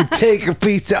 you take a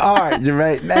piece of art and you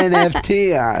write an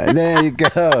NFT on it. There you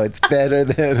go. It's better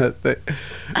than a thing.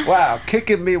 Wow,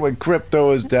 kicking me when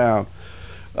crypto is down.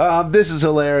 This is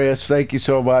hilarious. Thank you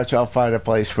so much. I'll find a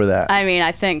place for that. I mean,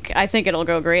 I think it'll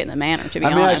go great in the manor, to be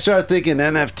honest. I started thinking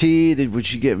NFT. Would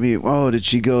she get me? Oh, did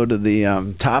she go to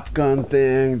the Top Gun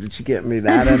thing? Did she get me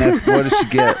that NFT? What did she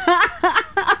get?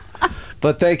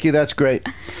 But thank you. That's great.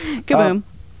 Kaboom.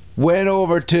 Went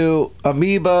over to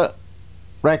Amoeba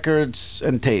Records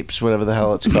and Tapes, whatever the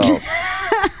hell it's called.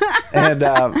 And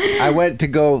I went to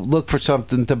go look for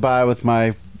something to buy with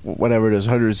my, whatever it is,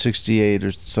 168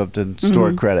 or something,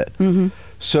 store credit. Mm-hmm.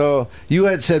 So you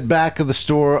had said back of the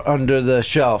store under the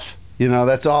shelf. You know,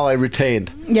 that's all I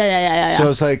retained. Yeah. So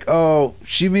it's like, oh,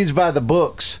 she means by the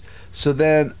books. So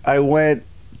then I went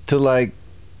to like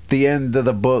the end of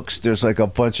the books. There's like a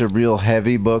bunch of real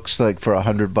heavy books, like for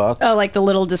 $100. Oh, like the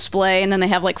little display, and then they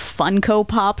have like Funko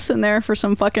Pops in there for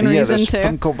some fucking reason there's too.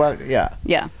 Funko Pop, yeah.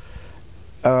 Yeah.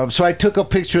 So I took a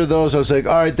picture of those. I was like,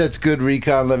 all right, that's good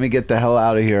recon. Let me get the hell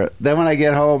out of here. Then when I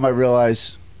get home, I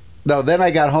realized... No, then I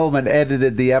got home and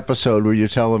edited the episode where you're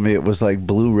telling me it was like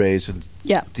Blu-rays and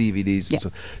DVDs. And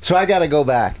stuff. So I got to go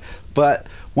back. But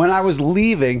when I was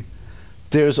leaving,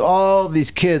 there's all these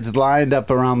kids lined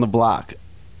up around the block.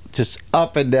 Just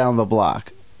up and down the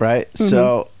block, right? Mm-hmm.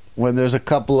 So when there's a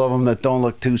couple of them that don't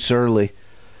look too surly,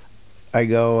 I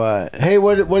go, hey,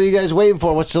 what are you guys waiting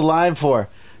for? What's the line for?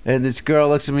 And this girl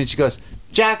looks at me and she goes,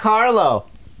 Jack Harlow.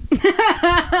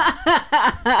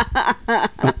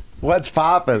 What's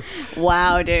poppin'?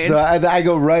 Wow, dude. So I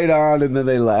go right on, and then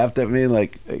they laughed at me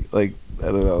like I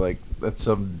don't know, like that's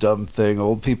some dumb thing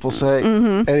old people say.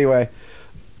 Mm-hmm. Anyway,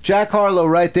 Jack Harlow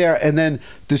right there, and then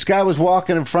this guy was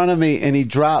walking in front of me, and he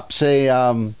drops a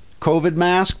COVID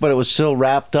mask, but it was still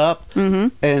wrapped up,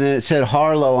 and it said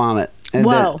Harlow on it. And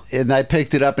whoa! And I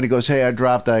picked it up, and he goes, "Hey, I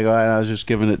dropped it." I go, "I was just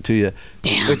giving it to you,"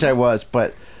 damn. Which I was,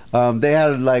 but they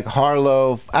had like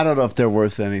Harlow. I don't know if they're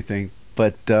worth anything.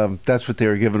 But that's what they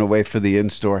were giving away for the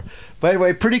in-store. But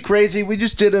anyway, pretty crazy. We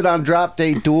just did it on Drop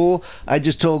Date Duel. I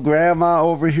just told Grandma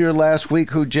over here last week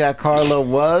who Jack Harlow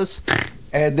was.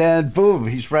 And then, boom,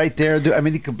 he's right there. I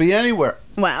mean, he could be anywhere.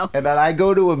 Wow. And then I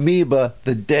go to Amoeba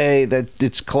the day that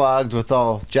it's clogged with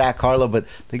all Jack Harlow. But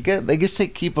I guess they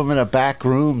keep him in a back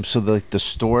room so the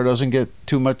store doesn't get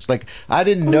too much. Like, I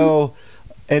didn't know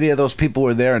any of those people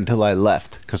were there until I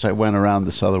left because I went around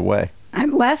this other way.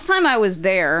 Last time I was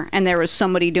there and there was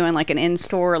somebody doing like an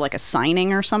in-store, like a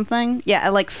signing or something. Yeah, I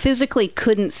like physically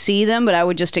couldn't see them, but I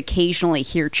would just occasionally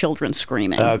hear children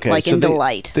screaming, like so in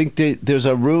delight. I think there's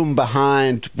a room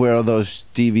behind where those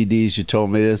DVDs you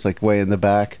told me is, like way in the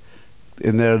back.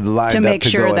 And they're lined to up make to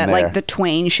sure go that in there. like the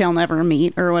twain shall never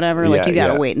meet or whatever. Like you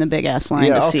got to wait in the big ass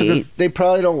line to also see. 'cause they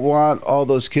probably don't want all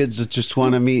those kids that just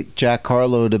want to meet Jack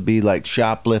Harlow to be like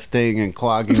shoplifting and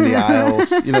clogging the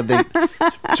aisles.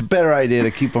 It's a better idea to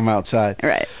keep them outside.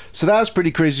 Right. So that was pretty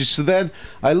crazy. So then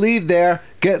I leave there,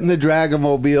 get in the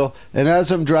Dragon-mobile, and as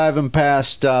I'm driving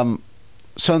past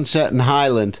Sunset and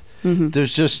Highland,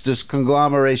 there's just this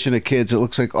conglomeration of kids. It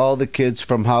looks like all the kids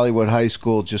from Hollywood High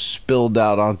School just spilled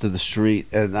out onto the street,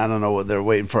 and I don't know whether they're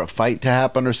waiting for a fight to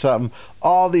happen or something.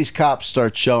 All these cops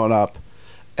start showing up,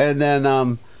 and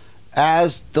then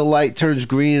as the light turns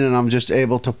green and I'm just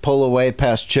able to pull away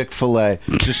past Chick-fil-A,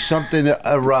 just something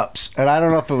erupts, and I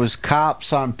don't know if it was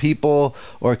cops on people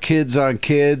or kids on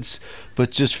kids,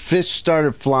 but just fists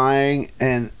started flying,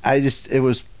 and it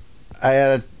was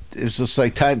just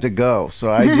like time to go.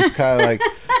 So I just kind of like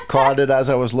caught it as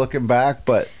I was looking back.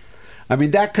 But I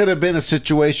mean, that could have been a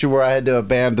situation where I had to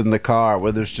abandon the car,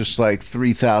 where there's just like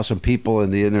 3,000 people in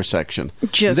the intersection.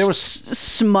 Just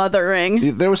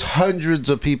smothering. There was hundreds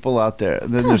of people out there.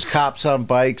 And then there's cops on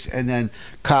bikes, and then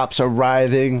cops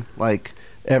arriving like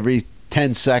every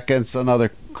 10 seconds,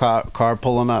 another car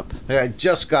pulling up. Like, I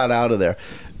just got out of there.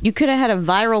 You could have had a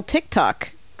viral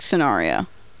TikTok scenario.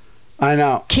 I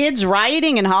know. Kids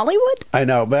rioting in Hollywood? I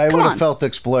know, but I would have felt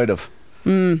exploitive.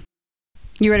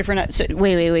 You ready for another?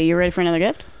 Wait. You ready for another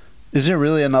gift? Is there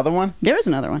really another one? There is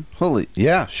another one. Holy,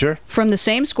 yeah, sure. From the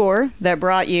same score that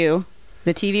brought you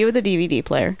the TV with the DVD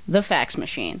player, the fax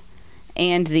machine,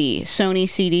 and the Sony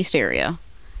CD stereo,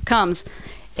 comes.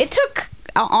 It took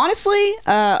honestly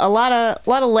a lot of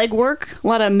legwork, a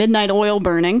lot of midnight oil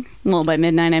burning. Well, by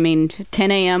midnight I mean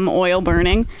 10 a.m. oil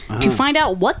burning to find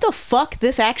out what the fuck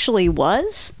this actually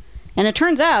was. And it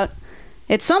turns out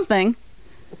it's something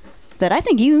that I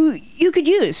think you could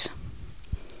use.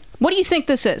 What do you think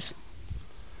this is?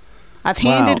 I've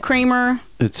handed Kramer.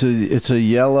 It's a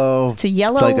yellow. It's a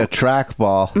yellow. It's like a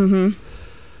trackball. Mm-hmm.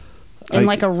 And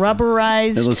like a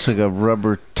rubberized. It looks like a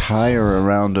rubber tire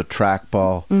around a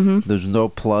trackball. Mm-hmm. There's no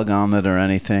plug on it or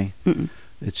anything. Mm-mm.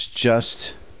 It's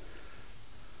just.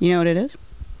 You know what it is?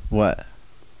 What?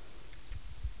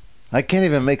 I can't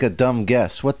even make a dumb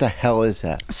guess. What the hell is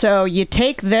that? So you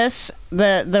take this,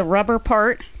 the rubber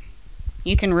part.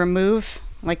 You can remove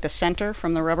like the center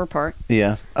from the rubber part.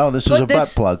 Yeah. Oh, this is a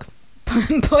butt plug.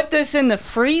 Put this in the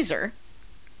freezer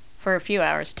for a few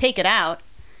hours. Take it out.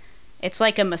 It's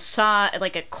like a massage,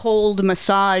 like a cold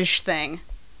massage thing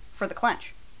for the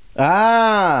clench.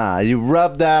 Ah, you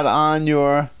rub that on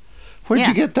your... Where'd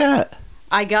you get that?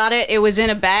 I got it. It was in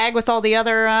a bag with all the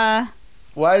other...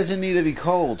 Why does it need to be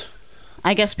cold?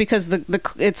 I guess because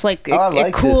it's like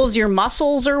it cools your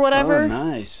muscles or whatever. Oh,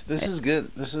 nice. This is good.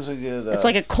 This is a good... It's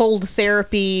like a cold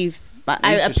therapy...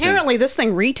 apparently this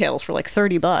thing retails for like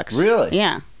 $30. Really?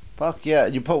 Yeah. Fuck yeah.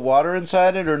 You put water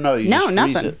inside it or no? You just freeze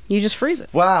nothing. It? You just freeze it.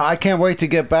 Wow, I can't wait to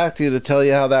get back to you to tell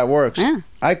you how that works. Yeah.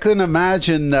 I couldn't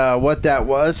imagine what that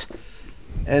was.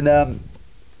 And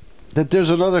That there's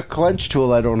another clench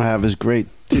tool I don't have is great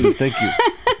too. Thank you.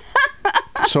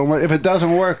 So if it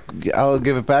doesn't work, I'll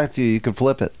give it back to you. You can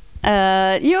flip it.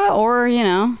 Yeah, or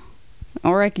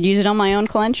or I could use it on my own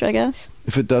clench, I guess.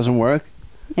 If it doesn't work,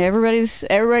 everybody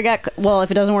got. Well,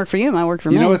 if it doesn't work for you, it might work for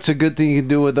me. You know what's a good thing you can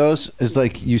do with those is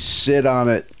like you sit on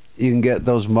it. You can get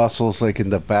those muscles like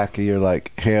in the back of your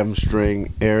like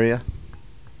hamstring area.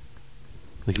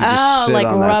 Like you just sit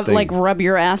on that thing. Like rub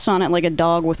your ass on it like a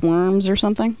dog with worms or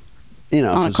something. You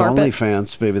know, if it's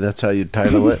OnlyFans, maybe that's how you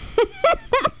title it.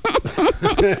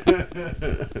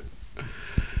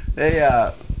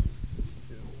 Hey,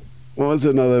 what was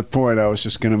another point I was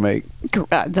just gonna make?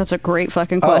 That's a great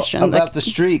fucking question. About the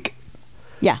streak.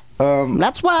 Yeah.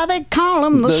 That's why they call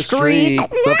him the streak.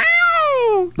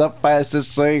 The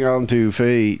fastest thing on 2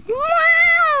 feet.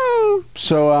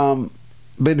 So,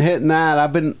 been hitting that.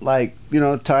 I've been like,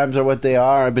 times are what they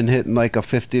are. I've been hitting like a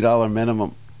 $50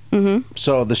 minimum. Mm-hmm.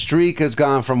 So the streak has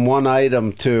gone from one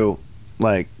item to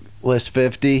like list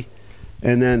 50,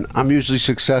 and then I'm usually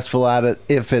successful at it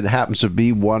if it happens to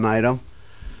be one item.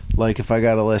 Like if I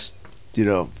got to list,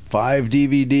 5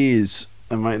 DVDs,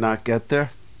 I might not get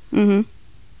there. Mm-hmm.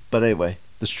 But anyway,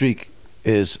 the streak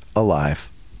is alive.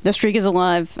 The streak is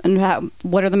alive, and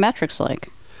what are the metrics like?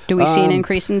 Do we see an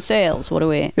increase in sales?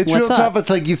 It's real tough. It's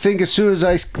like you think as soon as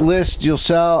I list, you'll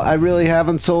sell. I really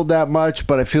haven't sold that much,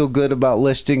 but I feel good about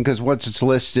listing because once it's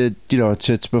listed, it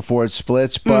sits before it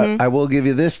splits. But I will give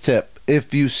you this tip.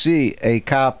 If you see a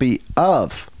copy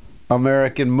of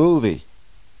American Movie,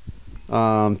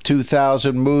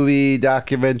 2000 movie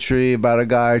documentary about a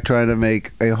guy trying to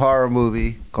make a horror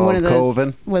movie called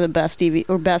Coven. One of the best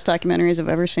best documentaries I've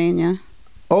ever seen, yeah.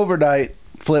 Overnight.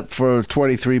 Flip for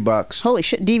 $23. Holy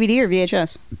shit! DVD or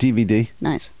VHS? DVD.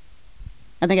 Nice.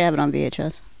 I think I have it on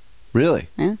VHS. Really?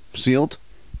 Yeah. Sealed?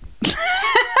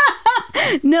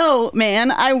 No, man.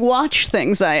 I watch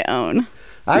things I own.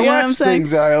 I watch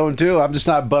things I own too. I'm just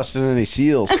not busting any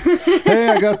seals. Hey,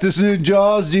 I got this new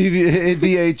Jaws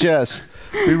VHS.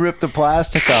 We ripped the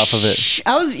plastic off of it.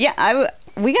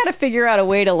 We got to figure out a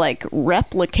way to like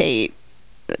replicate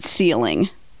sealing.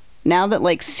 Now that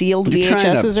like sealed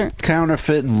VHSs are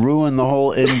counterfeit and ruin the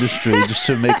whole industry just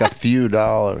to make a few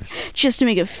dollars. Just to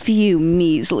make a few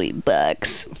measly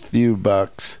bucks. Few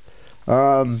bucks.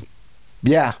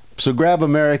 Yeah. So grab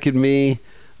American Me.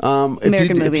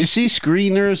 If you see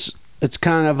screeners, it's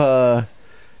kind of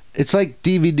it's like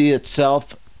DVD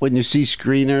itself. When you see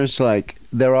screeners, like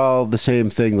they're all the same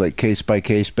thing, like case by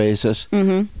case basis.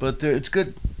 Mm-hmm. But it's a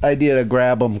good idea to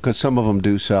grab them because some of them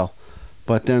do sell.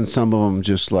 But then some of them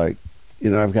just like,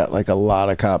 I've got like a lot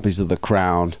of copies of The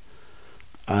Crown.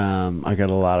 I got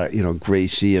a lot of,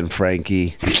 Gracie and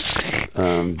Frankie,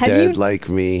 Dead Like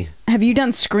Me. Have you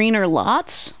done screener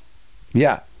lots?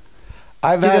 Yeah.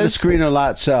 I've had a screener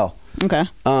lot sell. Okay.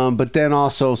 But then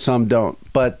also some don't.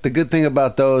 But the good thing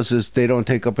about those is they don't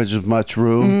take up as much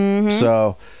room. Mm-hmm.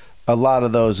 So a lot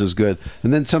of those is good.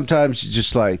 And then sometimes you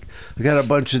just like, I got a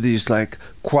bunch of these like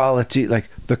quality, like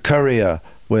The Courier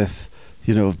with...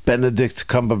 Benedict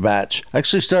Cumberbatch. I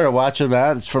actually started watching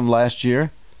that. It's from last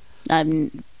year. There's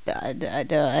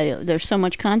so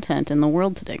much content in the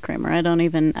world today, Kramer.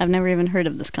 I've never even heard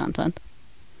of this content.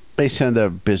 They send a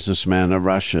businessman to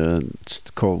Russia. It's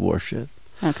the Cold War shit.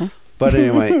 Okay. But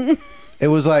anyway, it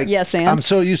was like, yes, I'm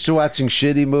so used to watching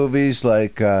shitty movies.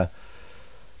 Like, I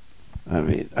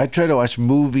try to watch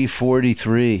Movie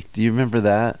 43. Do you remember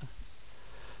that?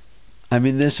 I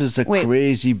mean, this is a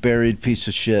crazy buried piece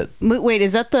of shit. Wait,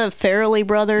 is that the Farrelly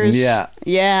brothers? Yeah.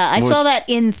 Yeah, I saw that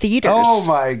in theaters. Oh,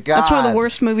 my God. That's one of the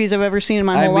worst movies I've ever seen in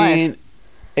my whole life. I mean,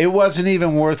 it wasn't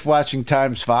even worth watching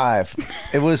times 5.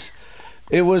 It was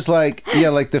like,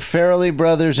 like the Farrelly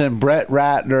brothers and Brett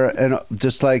Ratner and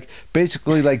just like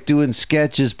basically like doing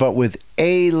sketches, but with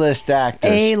A-list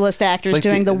actors. A-list actors like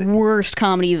doing the worst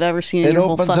comedy you've ever seen in your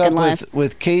whole fucking life. It opens up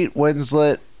with Kate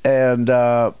Winslet and...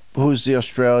 who's the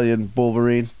Australian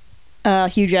Wolverine?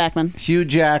 Hugh Jackman. Hugh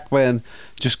Jackman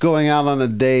just going out on a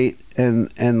date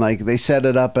and like they set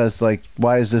it up as like,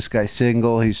 why is this guy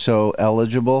single? He's so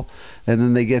eligible. And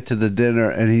then they get to the dinner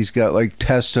and he's got like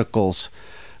testicles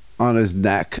on his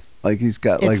neck. Like he's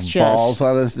got balls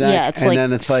on his neck. Yeah,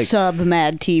 it's like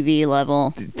sub-Mad TV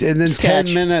level. And then sketch.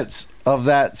 10 minutes of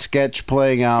that sketch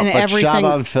playing out, and but shot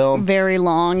on film. Very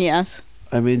long, yes.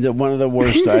 I mean, one of the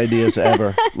worst ideas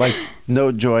ever. Like,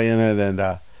 no joy in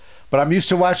it. But I'm used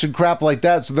to watching crap like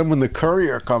that. So then when The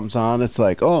Courier comes on, it's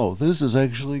like, oh, this is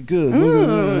actually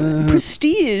good.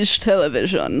 Prestige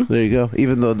television. There you go.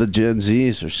 Even though the Gen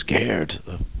Zs are scared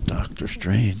of Doctor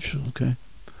Strange. Okay.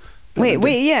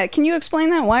 Wait, yeah. Can you explain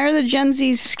that? Why are the Gen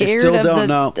Zs scared I still of don't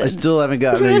know. I still haven't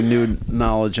gotten any new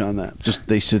knowledge on that. Just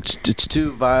they said it's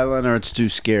too violent or it's too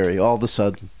scary all of a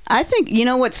sudden. I think, you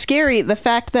know what's scary? The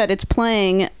fact that it's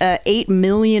playing 8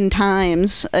 million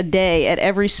times a day at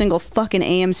every single fucking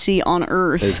AMC on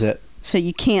Earth. Is it? So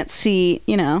you can't see,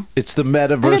 you know. It's the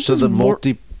metaverse of the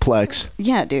multiplex.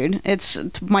 Yeah, dude. It's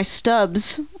my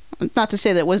stubs. Not to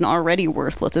say that it wasn't already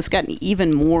worthless. It's gotten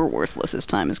even more worthless as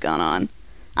time has gone on.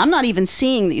 I'm not even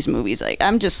seeing these movies. Like,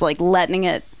 I'm just like letting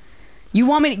it. You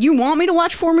want me to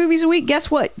watch 4 movies a week? Guess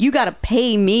what? You got to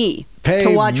pay me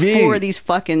to watch 4 of these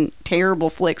fucking terrible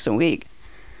flicks a week.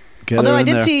 Although I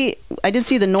did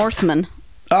see The Northman.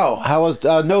 Oh, how was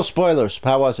no spoilers?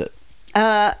 How was it?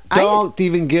 Don't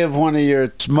even give one of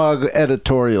your smug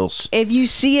editorials. If you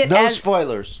see it no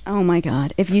spoilers. Oh my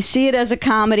god. If you see it as a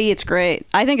comedy, it's great.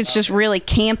 I think it's just really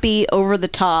campy, over the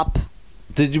top.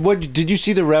 Did you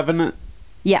see The Revenant?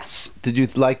 Yes. Did you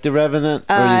like The Revenant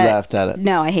or you laughed at it?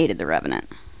 No, I hated The Revenant.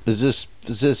 Is this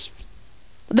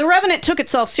The Revenant took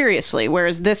itself seriously,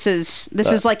 whereas this is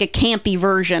like a campy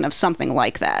version of something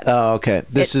like that. Oh, okay.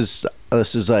 This is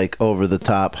like over the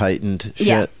top, heightened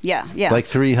shit. Yeah. Like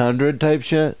 300 type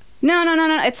shit. No.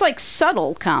 It's like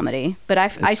subtle comedy, but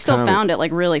I still found it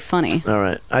like really funny. All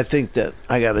right. I think that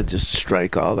I gotta just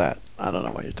strike all that. I don't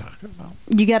know what you're talking about.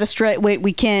 You gotta strike. Wait,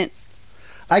 we can't.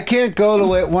 I can't go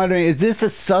to it wondering, is this a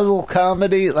subtle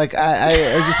comedy? Like, I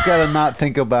just got to not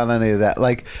think about any of that.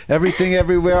 Like, Everything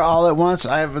Everywhere All at Once,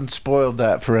 I haven't spoiled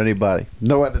that for anybody.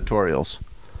 No editorials.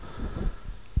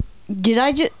 Did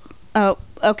I just... Oh,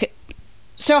 okay.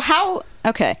 So how...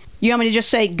 Okay. You want me to just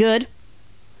say good?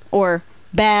 Or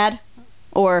bad?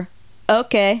 Or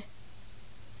okay?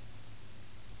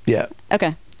 Yeah.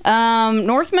 Okay.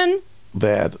 Northman?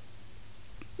 Bad.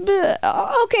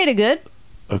 Okay to good.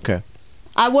 Okay.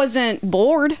 I wasn't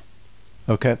bored.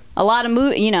 Okay. A lot of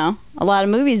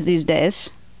movies these days.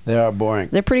 They are boring.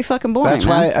 They're pretty fucking boring. That's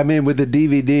why, I mean, with the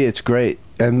DVD, it's great.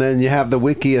 And then you have the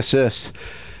Wiki assist.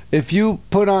 If you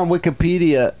put on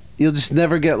Wikipedia, you'll just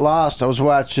never get lost. I was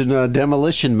watching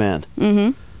Demolition Man.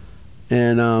 Mm-hmm.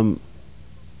 And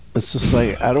it's just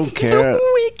like, I don't care. The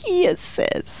Wiki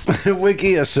assist.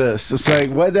 Wiki assist. It's like,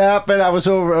 what happened? I was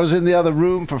in the other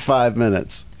room for 5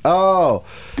 minutes. Oh,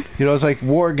 it's like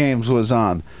War Games was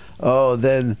on. Oh,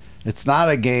 then it's not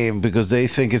a game because they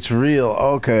think it's real.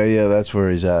 Okay, yeah, that's where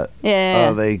he's at. Yeah.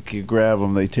 Oh, they grab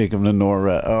him, they take him to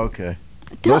NORAD. Okay.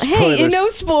 No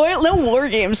War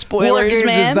Game spoilers, War Games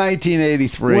man. is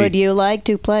 1983. Would you like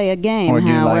to play a game, Would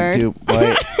Howard? you like to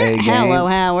play a game? Hello,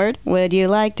 Howard. Would you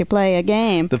like to play a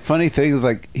game? The funny thing is,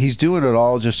 like, he's doing it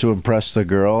all just to impress the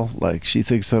girl. Like, she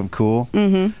thinks I'm cool.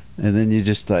 Mm-hmm. And then you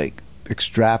just, like,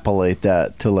 extrapolate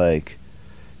that to, like,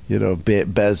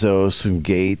 Bezos and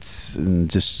Gates and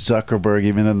just Zuckerberg,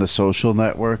 even in the social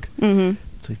network. Mm-hmm.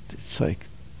 It's like,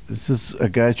 this is a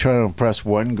guy trying to impress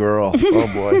one girl.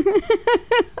 Oh, boy.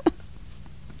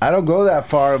 I don't go that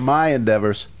far in my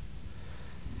endeavors.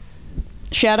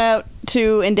 Shout out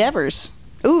to endeavors.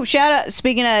 Ooh, shout out.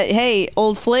 Speaking of, hey,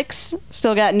 old flicks,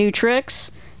 still got new tricks.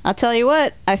 I'll tell you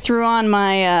what, I threw on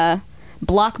my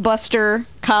blockbuster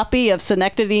copy of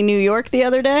Schenectady, New York the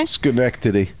other day.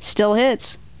 Schenectady. Still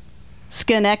hits.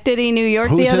 Schenectady, New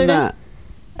York the other day. Who's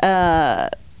in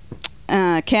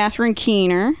that? Catherine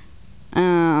Keener.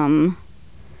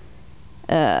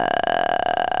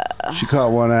 She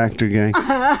caught one actor, gang.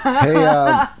 Hey,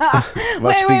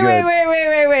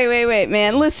 wait,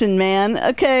 man. Listen, man.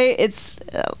 Okay, it's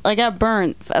I got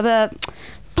burnt.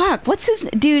 Fuck, what's his...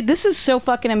 Dude, this is so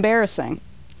fucking embarrassing.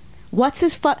 What's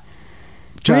his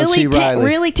John C. Reilly.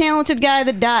 Really talented guy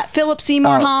that died. Philip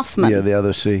Seymour Hoffman. Yeah, the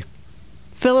other C.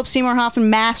 Philip Seymour Hoffman,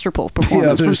 masterful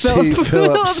performance from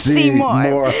Philip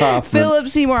Seymour Hoffman. Philip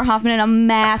Seymour Hoffman in a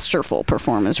masterful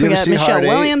performance. We got Michelle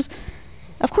Williams.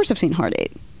 Of course I've seen Hard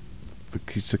 8.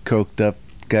 He's a coked up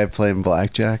guy playing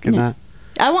blackjack and that.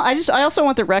 I also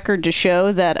want the record to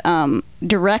show that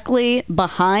directly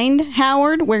behind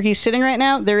Howard, where he's sitting right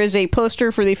now, there is a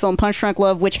poster for the film Punch Drunk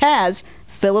Love, which has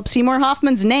Philip Seymour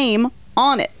Hoffman's name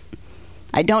on it.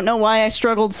 I don't know why I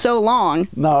struggled so long.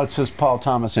 No, it says Paul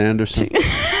Thomas Anderson.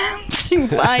 to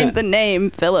find the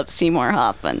name Philip Seymour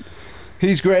Hoffman.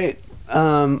 He's great.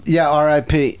 Yeah,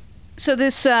 R.I.P. So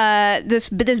this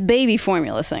baby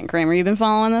formula thing, Kramer, you been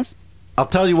following this? I'll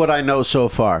tell you what I know so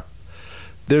far.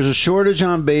 There's a shortage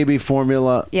on baby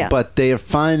formula, but they are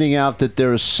finding out that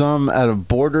there is some at a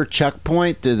border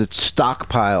checkpoint that it's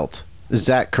stockpiled. Is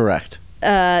that correct?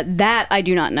 That I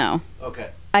do not know. Okay.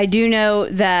 I do know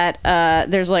that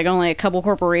there's like only a couple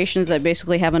corporations that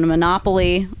basically have a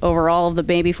monopoly over all of the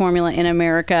baby formula in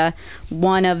America.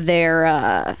 One of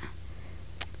their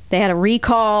They had a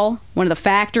recall. One of the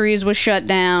factories was shut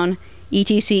down.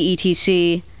 ETC,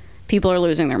 ETC. People are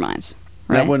losing their minds.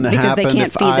 Right? That wouldn't have because happened they can't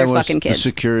if feed I their was fucking the kids.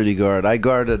 security guard. I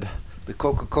guarded the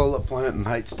Coca-Cola plant in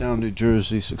Hightstown, New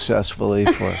Jersey, successfully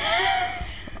for.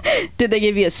 Did they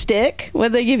give you a stick? What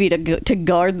did they give you to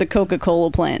guard the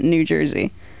Coca-Cola plant in New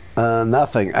Jersey?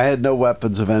 Nothing. I had no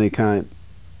weapons of any kind.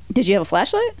 Did you have a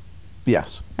flashlight?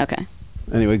 Yes. Okay.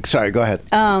 Anyway, sorry. Go ahead.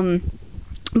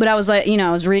 But I was like,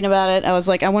 I was reading about it. I was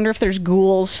like, I wonder if there's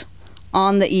ghouls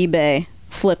on the eBay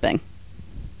flipping.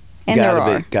 And there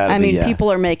are. I mean,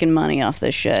 people are making money off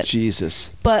this shit.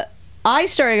 Jesus. But I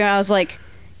was like,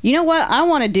 you know what? I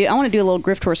want to do a little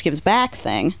Grift Horse Gives Back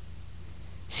thing.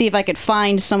 See if I could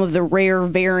find some of the rare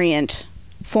variant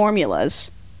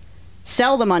formulas,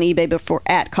 sell them on eBay before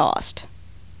at cost.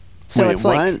 So Wait, it's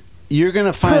like what? You're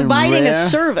gonna find providing rare? a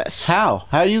service. How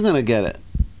are you gonna get it?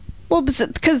 Well,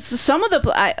 because some of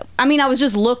the, I was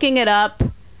just looking it up,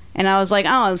 and I was like,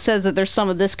 oh, it says that there's some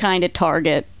of this kind at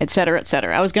Target, et cetera, et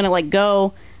cetera. I was gonna like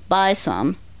go buy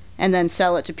some, and then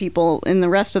sell it to people in the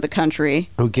rest of the country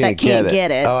Who that can't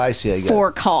get it. Oh, I see. I get for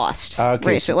it. cost.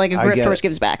 Okay, So like a I Grift get Horse it.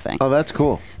 Gives Back thing. Oh, that's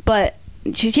cool. But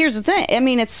here's the thing. I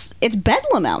mean, it's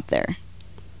bedlam out there.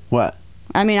 What?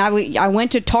 I mean, I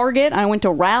went to Target. I went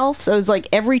to Ralph's. So it was like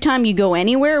every time you go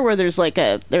anywhere where there's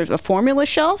a formula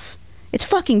shelf, it's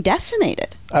fucking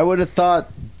decimated. I would have thought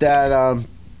that.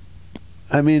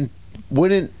 I mean,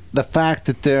 wouldn't the fact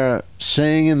that they're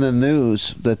saying in the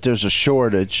news that there's a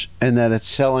shortage and that it's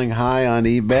selling high on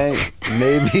eBay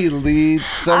maybe lead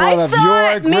someone of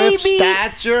your grip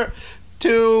stature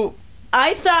to?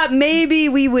 I thought maybe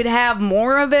we would have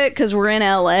more of it because we're in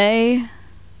LA.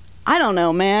 I don't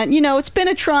know, man. It's been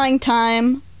a trying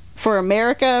time for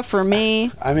America, for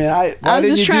me. I mean, why was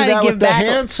didn't just you do trying to that give with the back-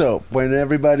 hand soap when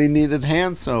everybody needed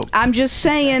hand soap? I'm just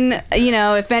saying,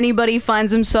 if anybody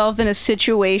finds himself in a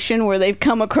situation where they've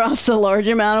come across a large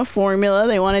amount of formula,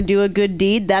 they want to do a good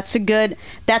deed. That's a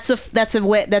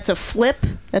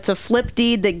flip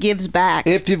deed that gives back.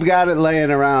 If you've got it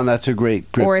laying around, that's a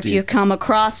great grip Or if deed. you come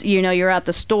across, you're at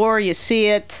the store, you see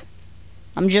it.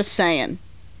 I'm just saying.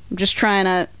 I'm just trying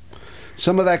to.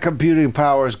 Some of that computing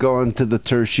power is going to the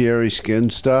tertiary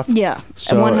skin stuff. Yeah,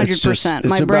 So 100%. it's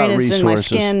My brain about is in my resources.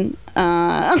 skin.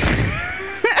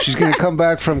 She's going to come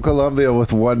back from Colombia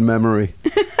with one memory.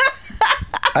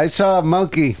 I saw a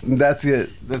monkey. That's it.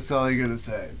 That's all you're going to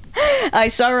say. I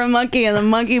saw a monkey, and the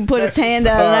monkey put its hand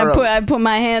out, and I put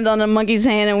my hand on the monkey's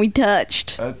hand, and we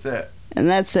touched. That's it. And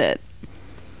that's it.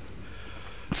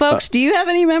 Folks, do you have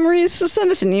any memories? So send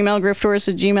us an email,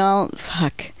 grifthorse@gmail.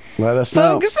 Fuck. Let us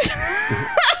know. Folks.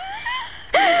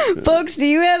 Folks, do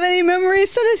you have any memories?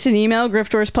 Send us an email,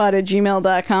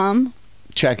 grifthorspod@gmail.com.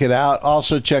 Check it out.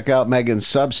 Also, check out Megan's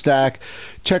Substack.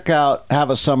 Check out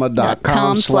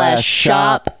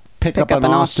haveasummer.com/shop. Pick up an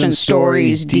Austin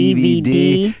Stories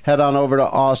DVD. Head on over to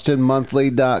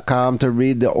austinmonthly.com to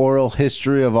read the oral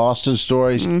history of Austin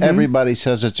Stories. Everybody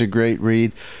says it's a great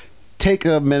read. Take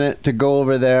a minute to go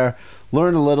over there,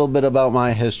 learn a little bit about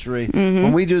my history.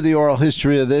 When we do the oral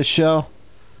history of this show,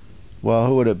 well,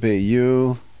 who would it be?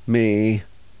 You, me.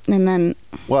 And then,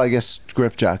 Well, I guess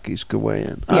Griff Jockeys could weigh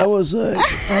in. Yeah. I was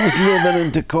living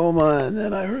in Tacoma, and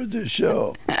then I heard this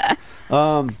show.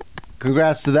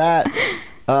 Congrats to that.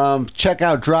 Check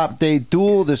out Drop Date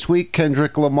Duel this week.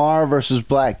 Kendrick Lamar versus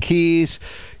Black Keys.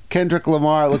 Kendrick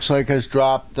Lamar, it looks like, has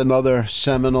dropped another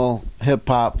seminal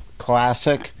hip-hop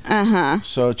classic.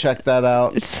 So check that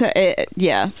out.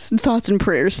 thoughts and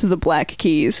prayers to the Black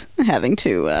Keys having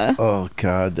to. Oh,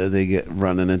 God, they get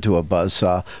running into a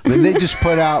buzzsaw. I mean, they just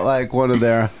put out, like, one of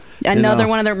their... Another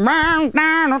one of their.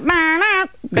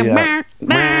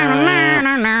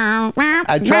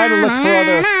 I try to look for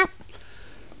other...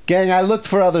 Gang, I looked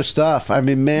for other stuff. I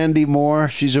mean, Mandy Moore,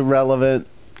 she's irrelevant.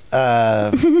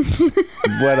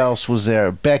 What else was there?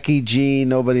 Becky G,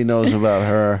 nobody knows about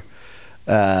her.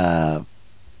 The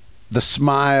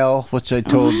Smile, which I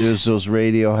told you is those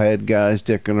Radiohead guys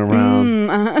dicking around.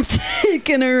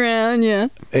 Dicking around, yeah.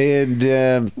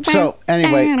 And so,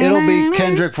 anyway, it'll be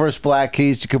Kendrick versus Black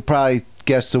Keys. You could probably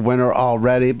guess the winner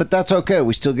already, but that's okay.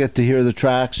 We still get to hear the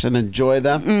tracks and enjoy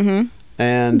them.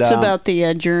 And It's about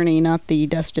the journey, not the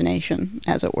destination,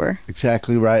 as it were.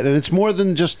 Exactly right. And it's more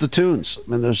than just the tunes. I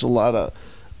mean, there's a lot of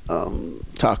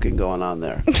talking going on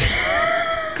there.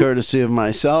 Courtesy of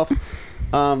myself.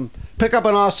 Pick up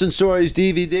an Austin Stories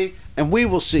DVD, and we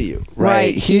will see you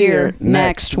Right here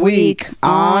next week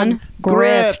on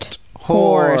Grift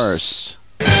Horse.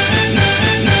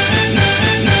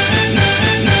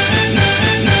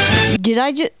 Did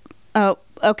I just... Oh,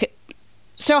 okay.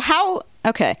 So how...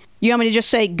 Okay. You want me to just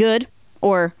say good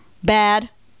or bad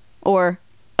or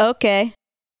Okay.